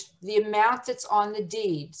mortgage the amount that's on the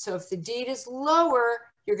deed. So if the deed is lower,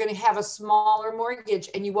 you're going to have a smaller mortgage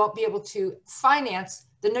and you won't be able to finance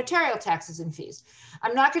the notarial taxes and fees.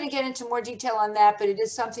 I'm not going to get into more detail on that, but it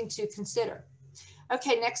is something to consider.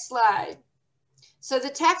 Okay, next slide. So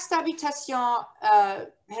the taxe d'habitation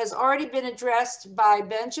has already been addressed by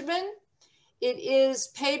Benjamin. It is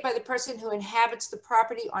paid by the person who inhabits the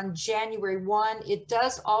property on January 1. It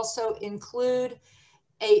does also include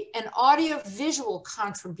an audio-visual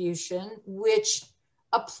contribution, which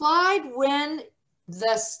applied when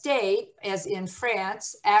the state, as in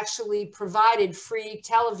France, actually provided free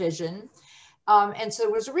television. And so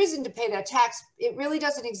there was a reason to pay that tax. It really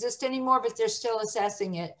doesn't exist anymore, but they're still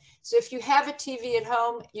assessing it. So if you have a TV at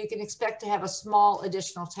home, you can expect to have a small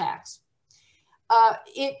additional tax.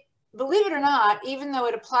 Believe it or not, even though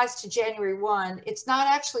it applies to January 1, it's not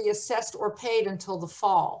actually assessed or paid until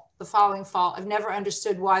the following fall. I've never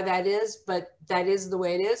understood why that is, but that is the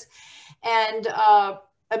way it is. And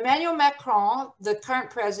Emmanuel Macron, the current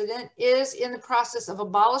president, is in the process of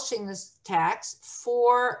abolishing this tax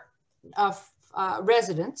for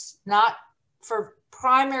residents, not for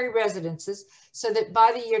primary residences, so that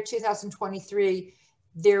by the year 2023,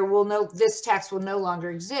 this tax will no longer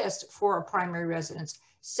exist for a primary residence.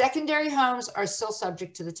 Secondary homes are still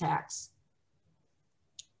subject to the tax.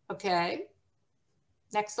 Okay,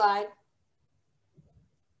 next slide.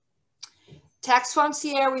 Taxe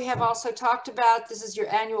foncière, we have also talked about. This is your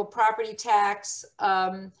annual property tax.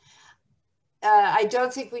 I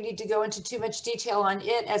don't think we need to go into too much detail on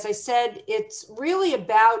it. As I said, it's really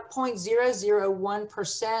about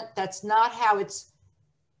 0.001%. That's not how it's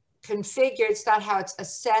configured. It's not how it's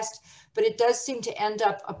assessed, but it does seem to end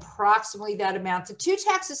up approximately that amount. The two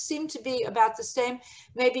taxes seem to be about the same.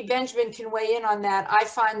 Maybe Benjamin can weigh in on that. I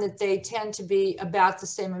find that they tend to be about the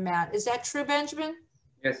same amount. Is that true, Benjamin?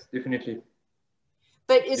 Yes, definitely.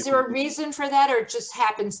 But is there a reason for that, or just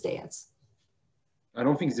happenstance? I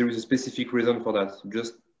don't think there is a specific reason for that,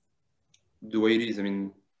 just the way it is. I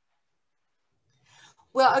mean,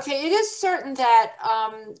 well, okay, it is certain that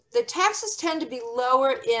the taxes tend to be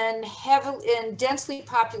lower in densely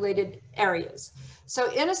populated areas.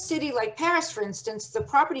 So in a city like Paris, for instance, the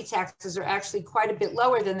property taxes are actually quite a bit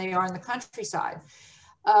lower than they are in the countryside.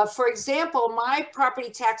 For example, my property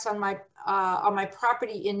tax on my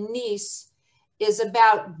property in Nice is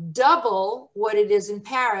about double what it is in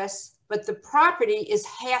Paris, but the property is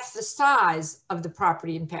half the size of the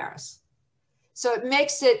property in Paris. So it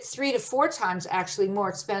makes it 3 to 4 times actually more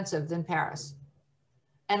expensive than Paris.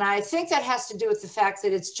 And I think that has to do with the fact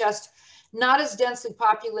that it's just not as densely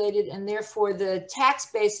populated, and therefore the tax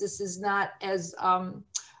basis is not as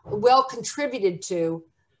well contributed to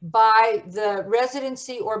by the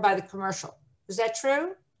residency or by the commercial. Is that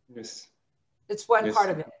true? Yes. It's one Yes. part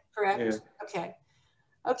of it, correct? Yeah. Okay.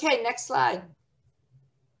 Okay, next slide.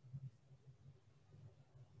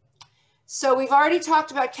 So we've already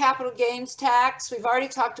talked about capital gains tax. We've already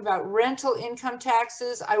talked about rental income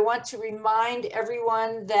taxes. I want to remind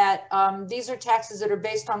everyone that these are taxes that are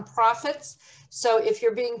based on profits. So if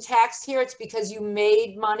you're being taxed here, it's because you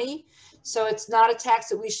made money. So it's not a tax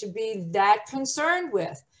that we should be that concerned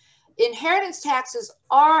with. Inheritance taxes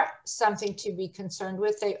are something to be concerned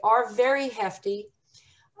with. They are very hefty.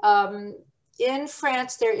 In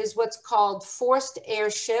France, there is what's called forced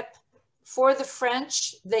heirship. For the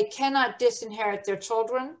French, they cannot disinherit their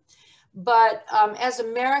children. But as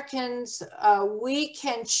Americans, we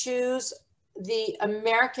can choose the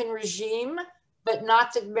American regime, but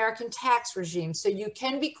not the American tax regime. So you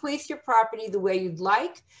can bequeath your property the way you'd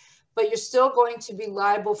like, but you're still going to be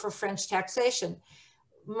liable for French taxation.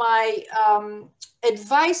 My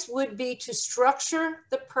advice would be to structure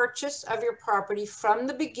the purchase of your property from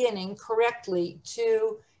the beginning correctly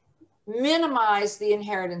to minimize the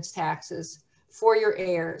inheritance taxes for your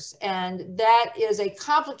heirs. And that is a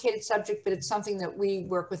complicated subject, but it's something that we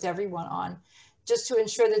work with everyone on, just to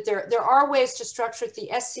ensure that there are ways to structure it.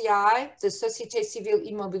 The SCI, the Société Civile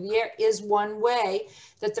Immobilière, is one way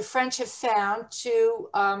that the French have found to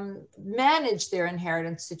manage their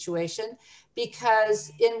inheritance situation,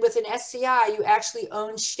 because with an SCI, you actually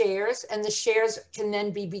own shares, and the shares can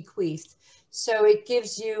then be bequeathed. So it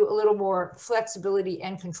gives you a little more flexibility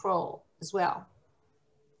and control as well.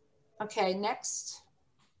 Okay, next.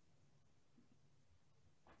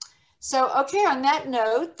 So, okay, on that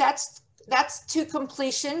note, that's to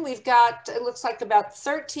completion. We've got, it looks like about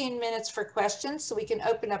 13 minutes for questions, so we can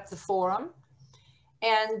open up the forum.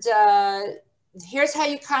 And here's how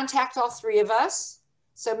you contact all three of us.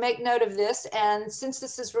 So make note of this. And since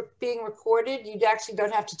this is being recorded, you actually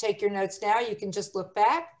don't have to take your notes now. You can just look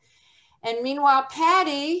back. And meanwhile,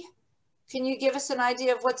 Patty, can you give us an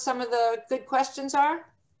idea of what some of the good questions are?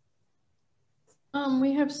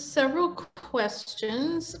 We have several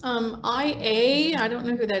questions. IA, I don't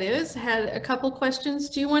know who that is, had a couple questions.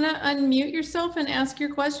 Do you want to unmute yourself and ask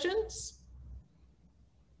your questions?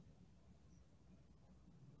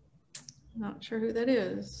 Not sure who that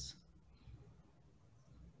is.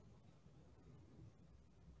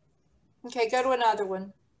 Okay, go to another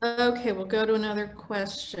one. Okay, we'll go to another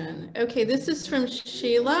question. Okay, this is from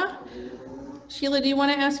Sheila. Sheila, do you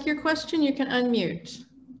want to ask your question? You can unmute.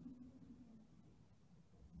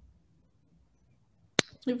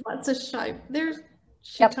 We've lots of shy. There's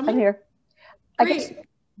she yep, coming? I'm here. Great. I guess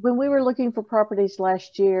when we were looking for properties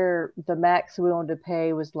last year, the max we wanted to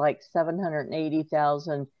pay was like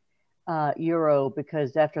 780,000 euro,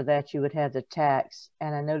 because after that you would have the tax.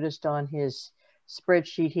 And I noticed on his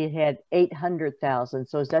spreadsheet he had 800,000.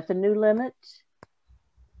 So is that the new limit?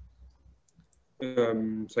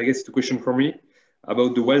 So I guess it's a question for me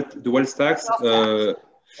about the wealth tax.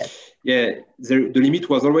 Yeah, the limit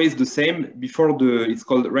was always the same before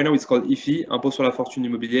right now it's called IFI, Impôt sur la fortune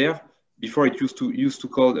immobilière. Before it used to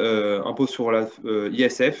call Impôt sur la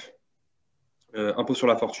ISF, Impôt sur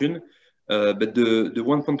la fortune. But the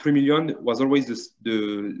 1.3 million was always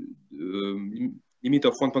the limit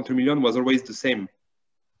of 1.3 million was always the same.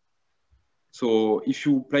 So if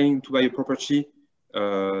you're planning to buy a property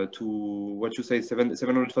to what you say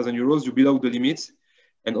 700,000 euros, you're below the limits.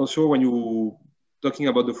 And also when you talking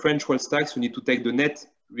about the French wealth tax, you need to take the net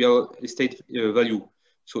real estate value.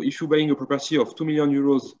 So if you're buying a property of 2 million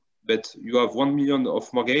euros, but you have 1 million of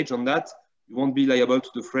mortgage on that, you won't be liable to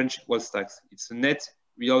the French wealth tax. It's a net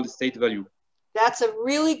real estate value. That's a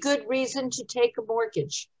really good reason to take a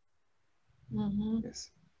mortgage. Mm-hmm.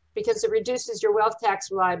 Yes. Because it reduces your wealth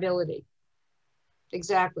tax liability.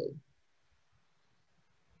 Exactly.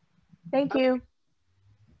 Thank you.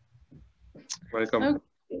 Welcome. Okay.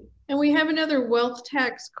 And we have another wealth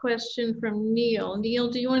tax question from Neil. Neil,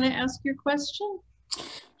 do you want to ask your question?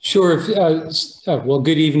 Sure. Well,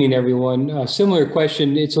 good evening, everyone. Similar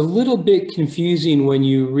question. It's a little bit confusing when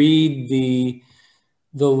you read the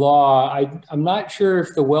law. I'm not sure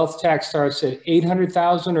if the wealth tax starts at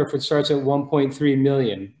 800,000 or if it starts at 1.3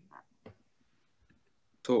 million.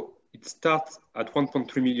 So it starts at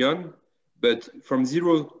 1.3 million, but from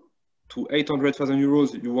 0 to 800,000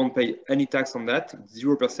 euros, you won't pay any tax on that,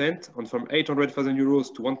 0%. And from 800,000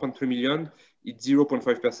 euros to 1.3 million, it's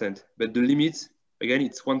 0.5%. But the limit, again,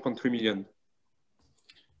 it's 1.3 million.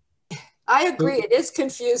 I agree. It is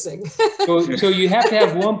confusing. So you have to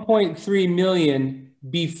have 1.3 million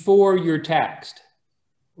before you're taxed.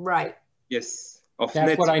 Right. Yes.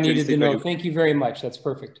 That's what I needed to know. Thank you very much. That's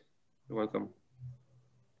perfect. You're welcome.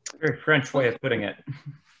 Very French way of putting it.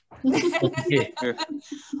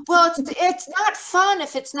 Well, it's not fun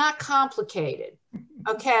if it's not complicated.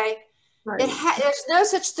 Okay. Right. There's no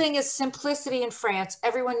such thing as simplicity in France.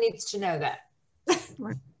 Everyone needs to know that.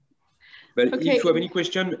 Right. But okay. If you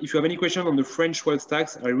have any question on the French wealth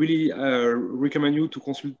tax, I really recommend you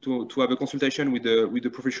to have a consultation with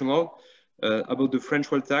the professional about the French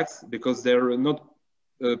wealth tax, because they're not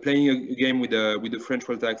playing a game with the French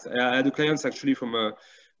wealth tax. I had a client actually from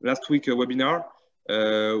last week webinar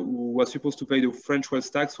who was supposed to pay the French wealth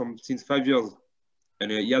tax since 5 years, and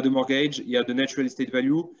he had a mortgage, he had the net real estate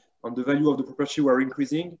value, and the value of the property were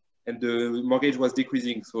increasing, and the mortgage was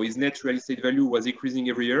decreasing. So his net real estate value was decreasing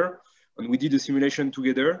every year. And we did a simulation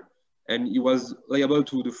together, and he was liable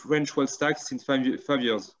to the French wealth tax since 5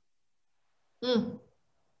 years. Mm.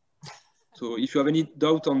 So if you have any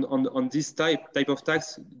doubt on this type of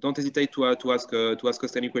tax, don't hesitate to ask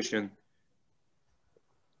us any question.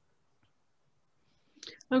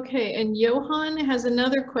 Okay, and Johan has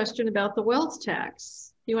another question about the wealth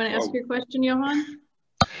tax. You want to ask your question, Johan?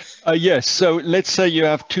 Yes, so let's say you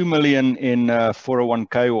have 2 million in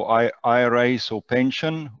 401k or IRAs or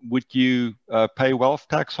pension. Would you pay wealth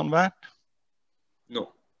tax on that?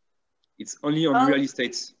 No, it's only on real estate.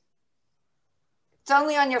 It's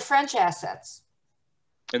only on your French assets.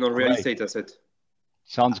 And on real estate assets.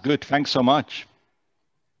 Sounds good. Thanks so much.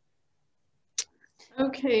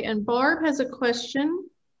 Okay, and Barb has a question.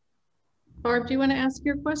 Barb, do you want to ask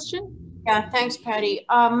your question? Yeah, thanks, Patty.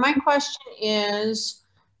 My question is,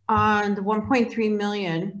 on the 1.3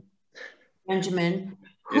 million, Benjamin,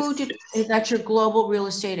 that's your global real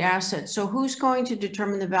estate asset. So who's going to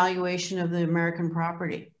determine the valuation of the American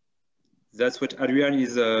property? That's what Adrian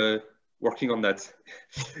is working on that.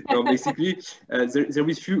 No, basically, there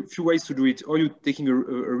is few ways to do it. Or you taking a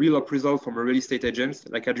real appraisal from a real estate agent,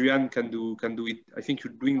 like Adrian can do it. I think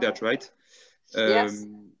you're doing that, right? Yes.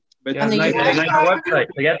 But yeah, nice website.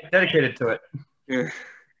 They get dedicated to it. Yeah.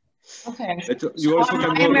 Okay. You also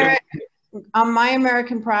on my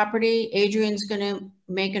American property, Adrian's going to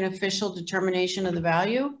make an official determination of the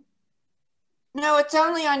value? No, it's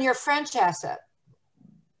only on your French asset.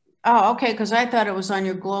 Oh, okay, because I thought it was on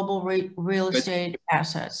your global real estate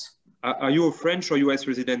assets. Are you a French or US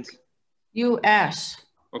resident? US.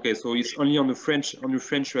 Okay, so it's only on your French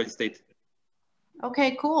real estate.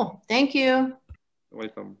 Okay, cool. Thank you. You're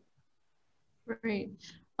welcome. Great.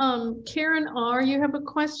 Karen R., you have a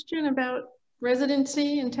question about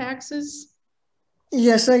residency and taxes?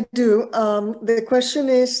 Yes, I do. The question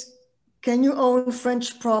is, can you own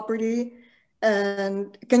French property,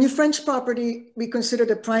 and can your French property be considered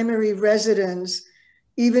a primary residence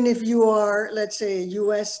even if you are, let's say, a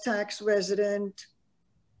US tax resident?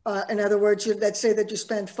 In other words, let's say that you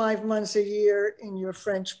spend 5 months a year in your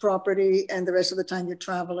French property and the rest of the time you're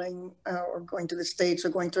traveling or going to the States or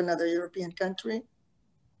going to another European country?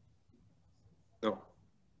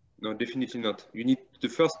 No, definitely not. You need the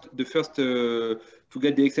first to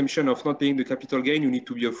get the exemption of not paying the capital gain, you need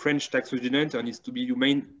to be a French tax resident, and it's to be your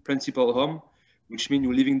main principal home, which means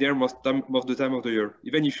you're living there most of the time of the year.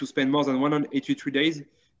 Even if you spend more than 183 days,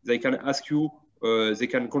 they can ask you, they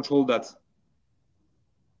can control that.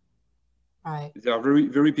 Right. They are very,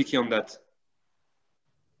 very picky on that.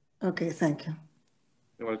 Okay, thank you.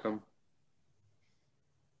 You're welcome.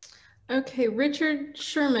 Okay, Richard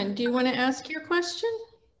Sherman, do you want to ask your question?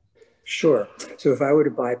 Sure. So if I were to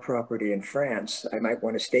buy property in France, I might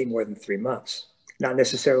want to stay more than 3 months, not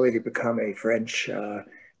necessarily to become a French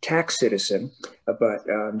tax citizen, but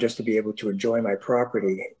just to be able to enjoy my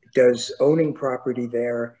property. Does owning property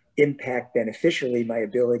there impact beneficially my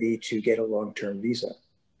ability to get a long-term visa?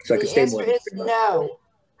 So I can stay more than 3 months. No.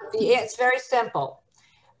 It's very simple.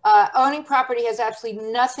 Owning property has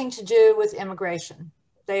absolutely nothing to do with immigration.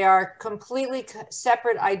 They are completely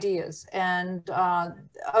separate ideas, and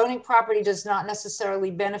owning property does not necessarily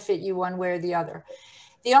benefit you one way or the other.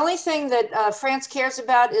 The only thing that France cares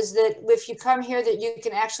about is that if you come here, that you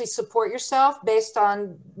can actually support yourself based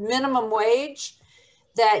on minimum wage,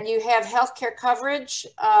 that you have healthcare coverage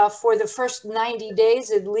for the first 90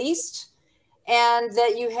 days at least, and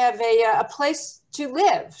that you have a place to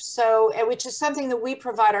live. So, which is something that we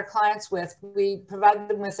provide our clients with. We provide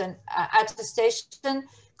them with an attestation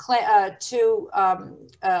to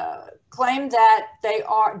claim that they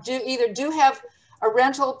either do have a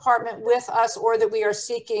rental apartment with us, or that we are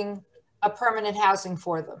seeking a permanent housing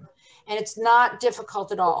for them. and it's not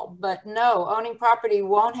difficult at all. But no, owning property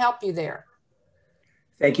won't help you there.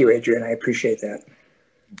 Thank you, Adrian. I appreciate that.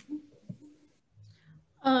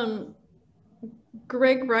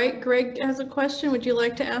 Greg Wright. Greg has a question. Would you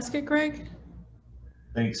like to ask it, Greg?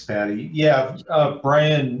 Thanks, Patty. Yeah,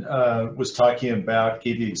 Brian was talking about,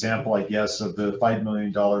 gave the example, I guess, of the $5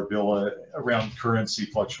 million bill around currency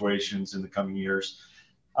fluctuations in the coming years.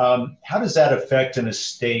 How does that affect an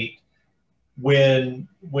estate when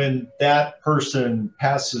that person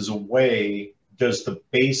passes away? Does the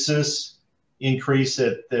basis increase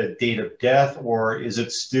at the date of death, or is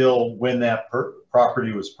it still when that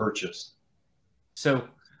property was purchased? So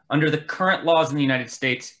under the current laws in the United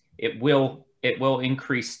States, it will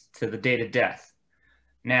increase to the date of death.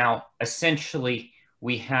 Now, essentially,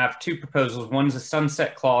 we have two proposals. One is a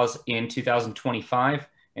sunset clause in 2025,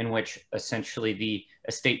 in which essentially the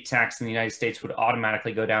estate tax in the United States would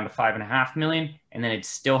automatically go down to $5.5 million, and then it'd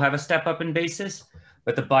still have a step up in basis.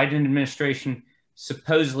 But the Biden administration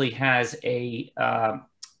supposedly has a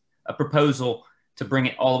proposal to bring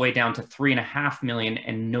it all the way down to $3.5 million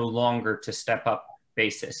and no longer to step up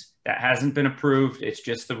basis. That hasn't been approved. It's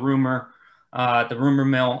just the rumor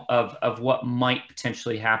mill of what might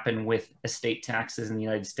potentially happen with estate taxes in the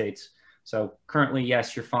United States. So currently,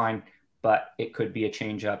 yes, you're fine, but it could be a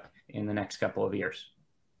change up in the next couple of years.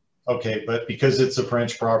 Okay, but because it's a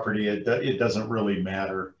French property, it doesn't really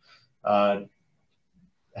matter. It's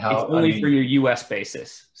only for your U.S.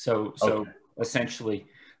 basis. So okay. Essentially,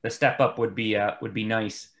 the step up would be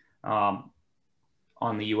nice on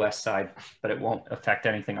the U.S. side, but it won't affect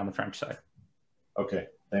anything on the French side. Okay,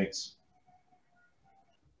 thanks.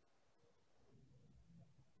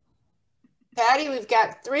 Patty, we've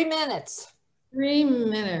got 3 minutes. 3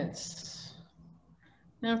 minutes.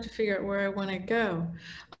 Now I have to figure out where I want to go.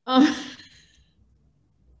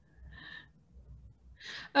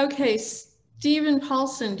 Okay, Stephen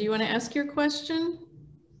Paulson, do you want to ask your question?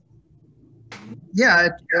 Yeah,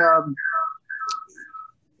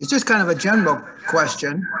 it's just kind of a general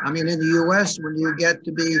question. I mean, in the US, when you get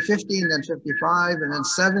to be 50 and then 55 and then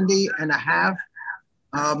 70 and a half,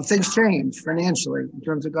 things change financially in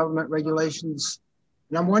terms of government regulations.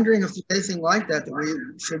 And I'm wondering if there's anything like that that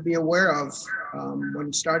we should be aware of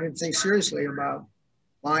when starting to think seriously about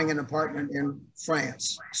buying an apartment in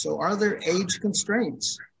France. So are there age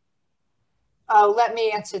constraints? Oh, let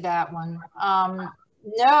me answer that one.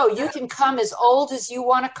 No, you can come as old as you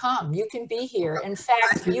want to come. You can be here. In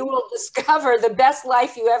fact, you will discover the best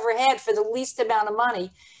life you ever had for the least amount of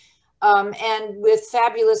money and with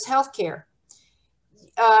fabulous health care.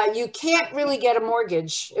 You can't really get a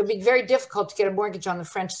mortgage. It would be very difficult to get a mortgage on the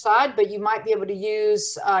French side, but you might be able to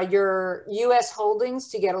use your US holdings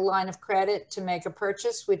to get a line of credit to make a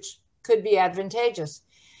purchase, which could be advantageous.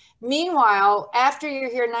 Meanwhile, after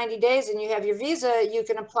you're here 90 days and you have your visa, you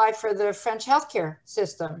can apply for the French healthcare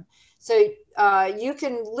system. So you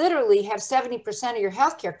can literally have 70% of your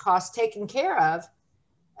healthcare costs taken care of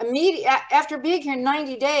after being here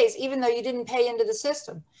 90 days, even though you didn't pay into the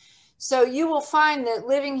system. So you will find that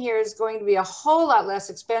living here is going to be a whole lot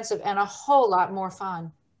less expensive and a whole lot more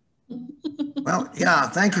fun. Well, yeah,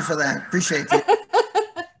 thank you for that. Appreciate it.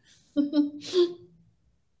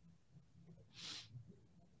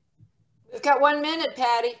 We've got 1 minute,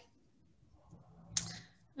 Patty.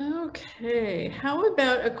 Okay, how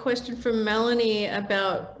about a question from Melanie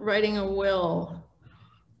about writing a will?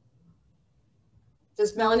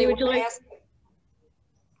 Does Melanie, would you like? Ask?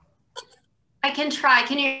 I can try.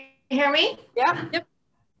 Can you hear me? Yeah. Yep.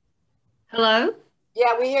 Hello?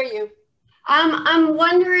 Yeah, we hear you. I'm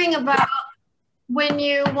wondering about when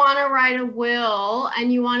you want to write a will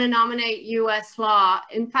and you want to nominate U.S. law.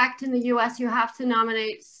 In fact, in the U.S., you have to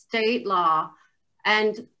nominate state law.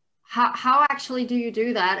 And how actually do you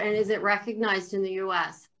do that? And is it recognized in the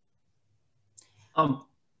U.S.?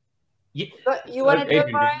 Yeah. You want to do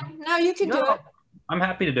it, Brian? No, you can do it. I'm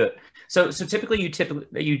happy to do it. So typically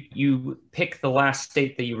you pick the last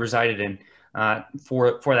state that you resided in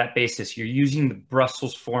for that basis. You're using the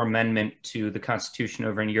Brussels IV Amendment to the Constitution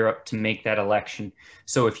over in Europe to make that election.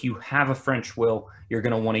 So if you have a French will, you're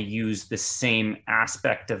going to want to use the same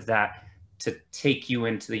aspect of that to take you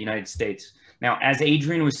into the United States. Now, as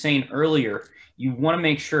Adrian was saying earlier, you want to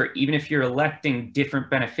make sure, even if you're electing different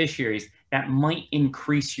beneficiaries, that might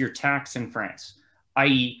increase your tax in France,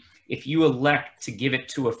 i.e., if you elect to give it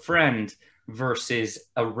to a friend versus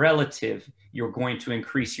a relative, you're going to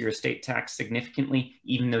increase your estate tax significantly,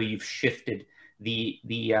 even though you've shifted the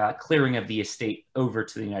clearing of the estate over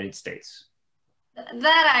to the United States.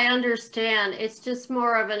 That I understand. It's just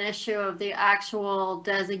more of an issue of the actual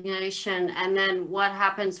designation and then what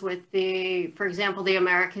happens with the, for example, the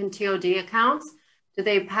American TOD accounts. Do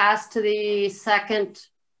they pass to the second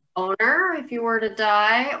owner if you were to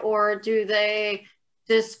die, or do they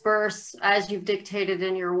disperse as you've dictated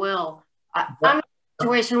in your will? I'm in a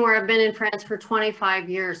situation where I've been in France for 25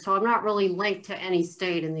 years, so I'm not really linked to any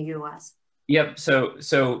state in the US. Yep, so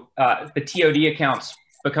the TOD accounts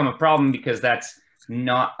become a problem because that's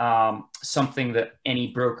not something that any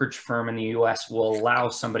brokerage firm in the US will allow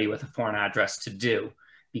somebody with a foreign address to do,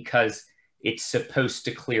 because it's supposed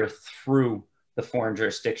to clear through the foreign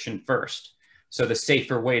jurisdiction first. So the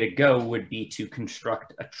safer way to go would be to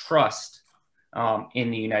construct a trust in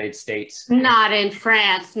the United States. Not in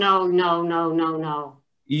France. No, no, no, no, no.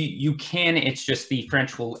 You can, it's just the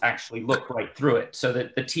French will actually look right through it. So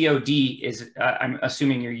that the TOD is, I'm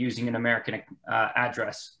assuming you're using an American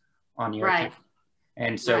address on your account.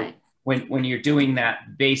 And so when you're doing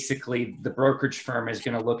that, basically the brokerage firm is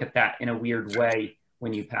going to look at that in a weird way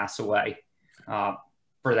when you pass away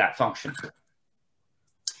for that function.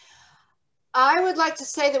 I would like to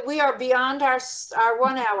say that we are beyond our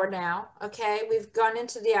 1 hour now. Okay, we've gone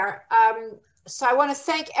into the hour. So I want to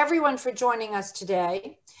thank everyone for joining us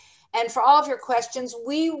today and for all of your questions.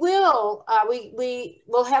 We will we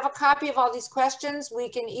will have a copy of all these questions. We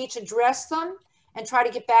can each address them and try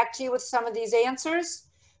to get back to you with some of these answers.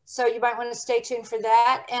 So you might want to stay tuned for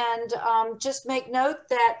that. And just make note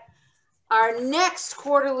that our next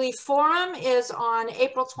quarterly forum is on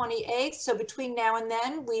April 28th. So between now and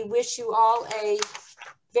then, we wish you all a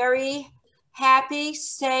very happy,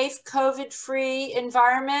 safe, COVID-free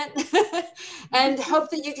environment and hope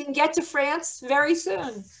that you can get to France very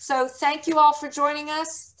soon. So thank you all for joining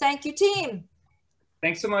us. Thank you, team.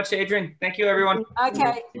 Thanks so much, Adrian. Thank you, everyone.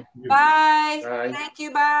 Okay. Bye. Bye. Thank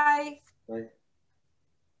you. Bye. Bye.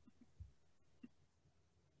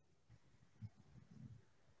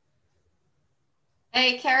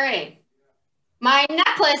 Hey, Carrie, my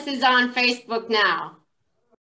necklace is on Facebook now.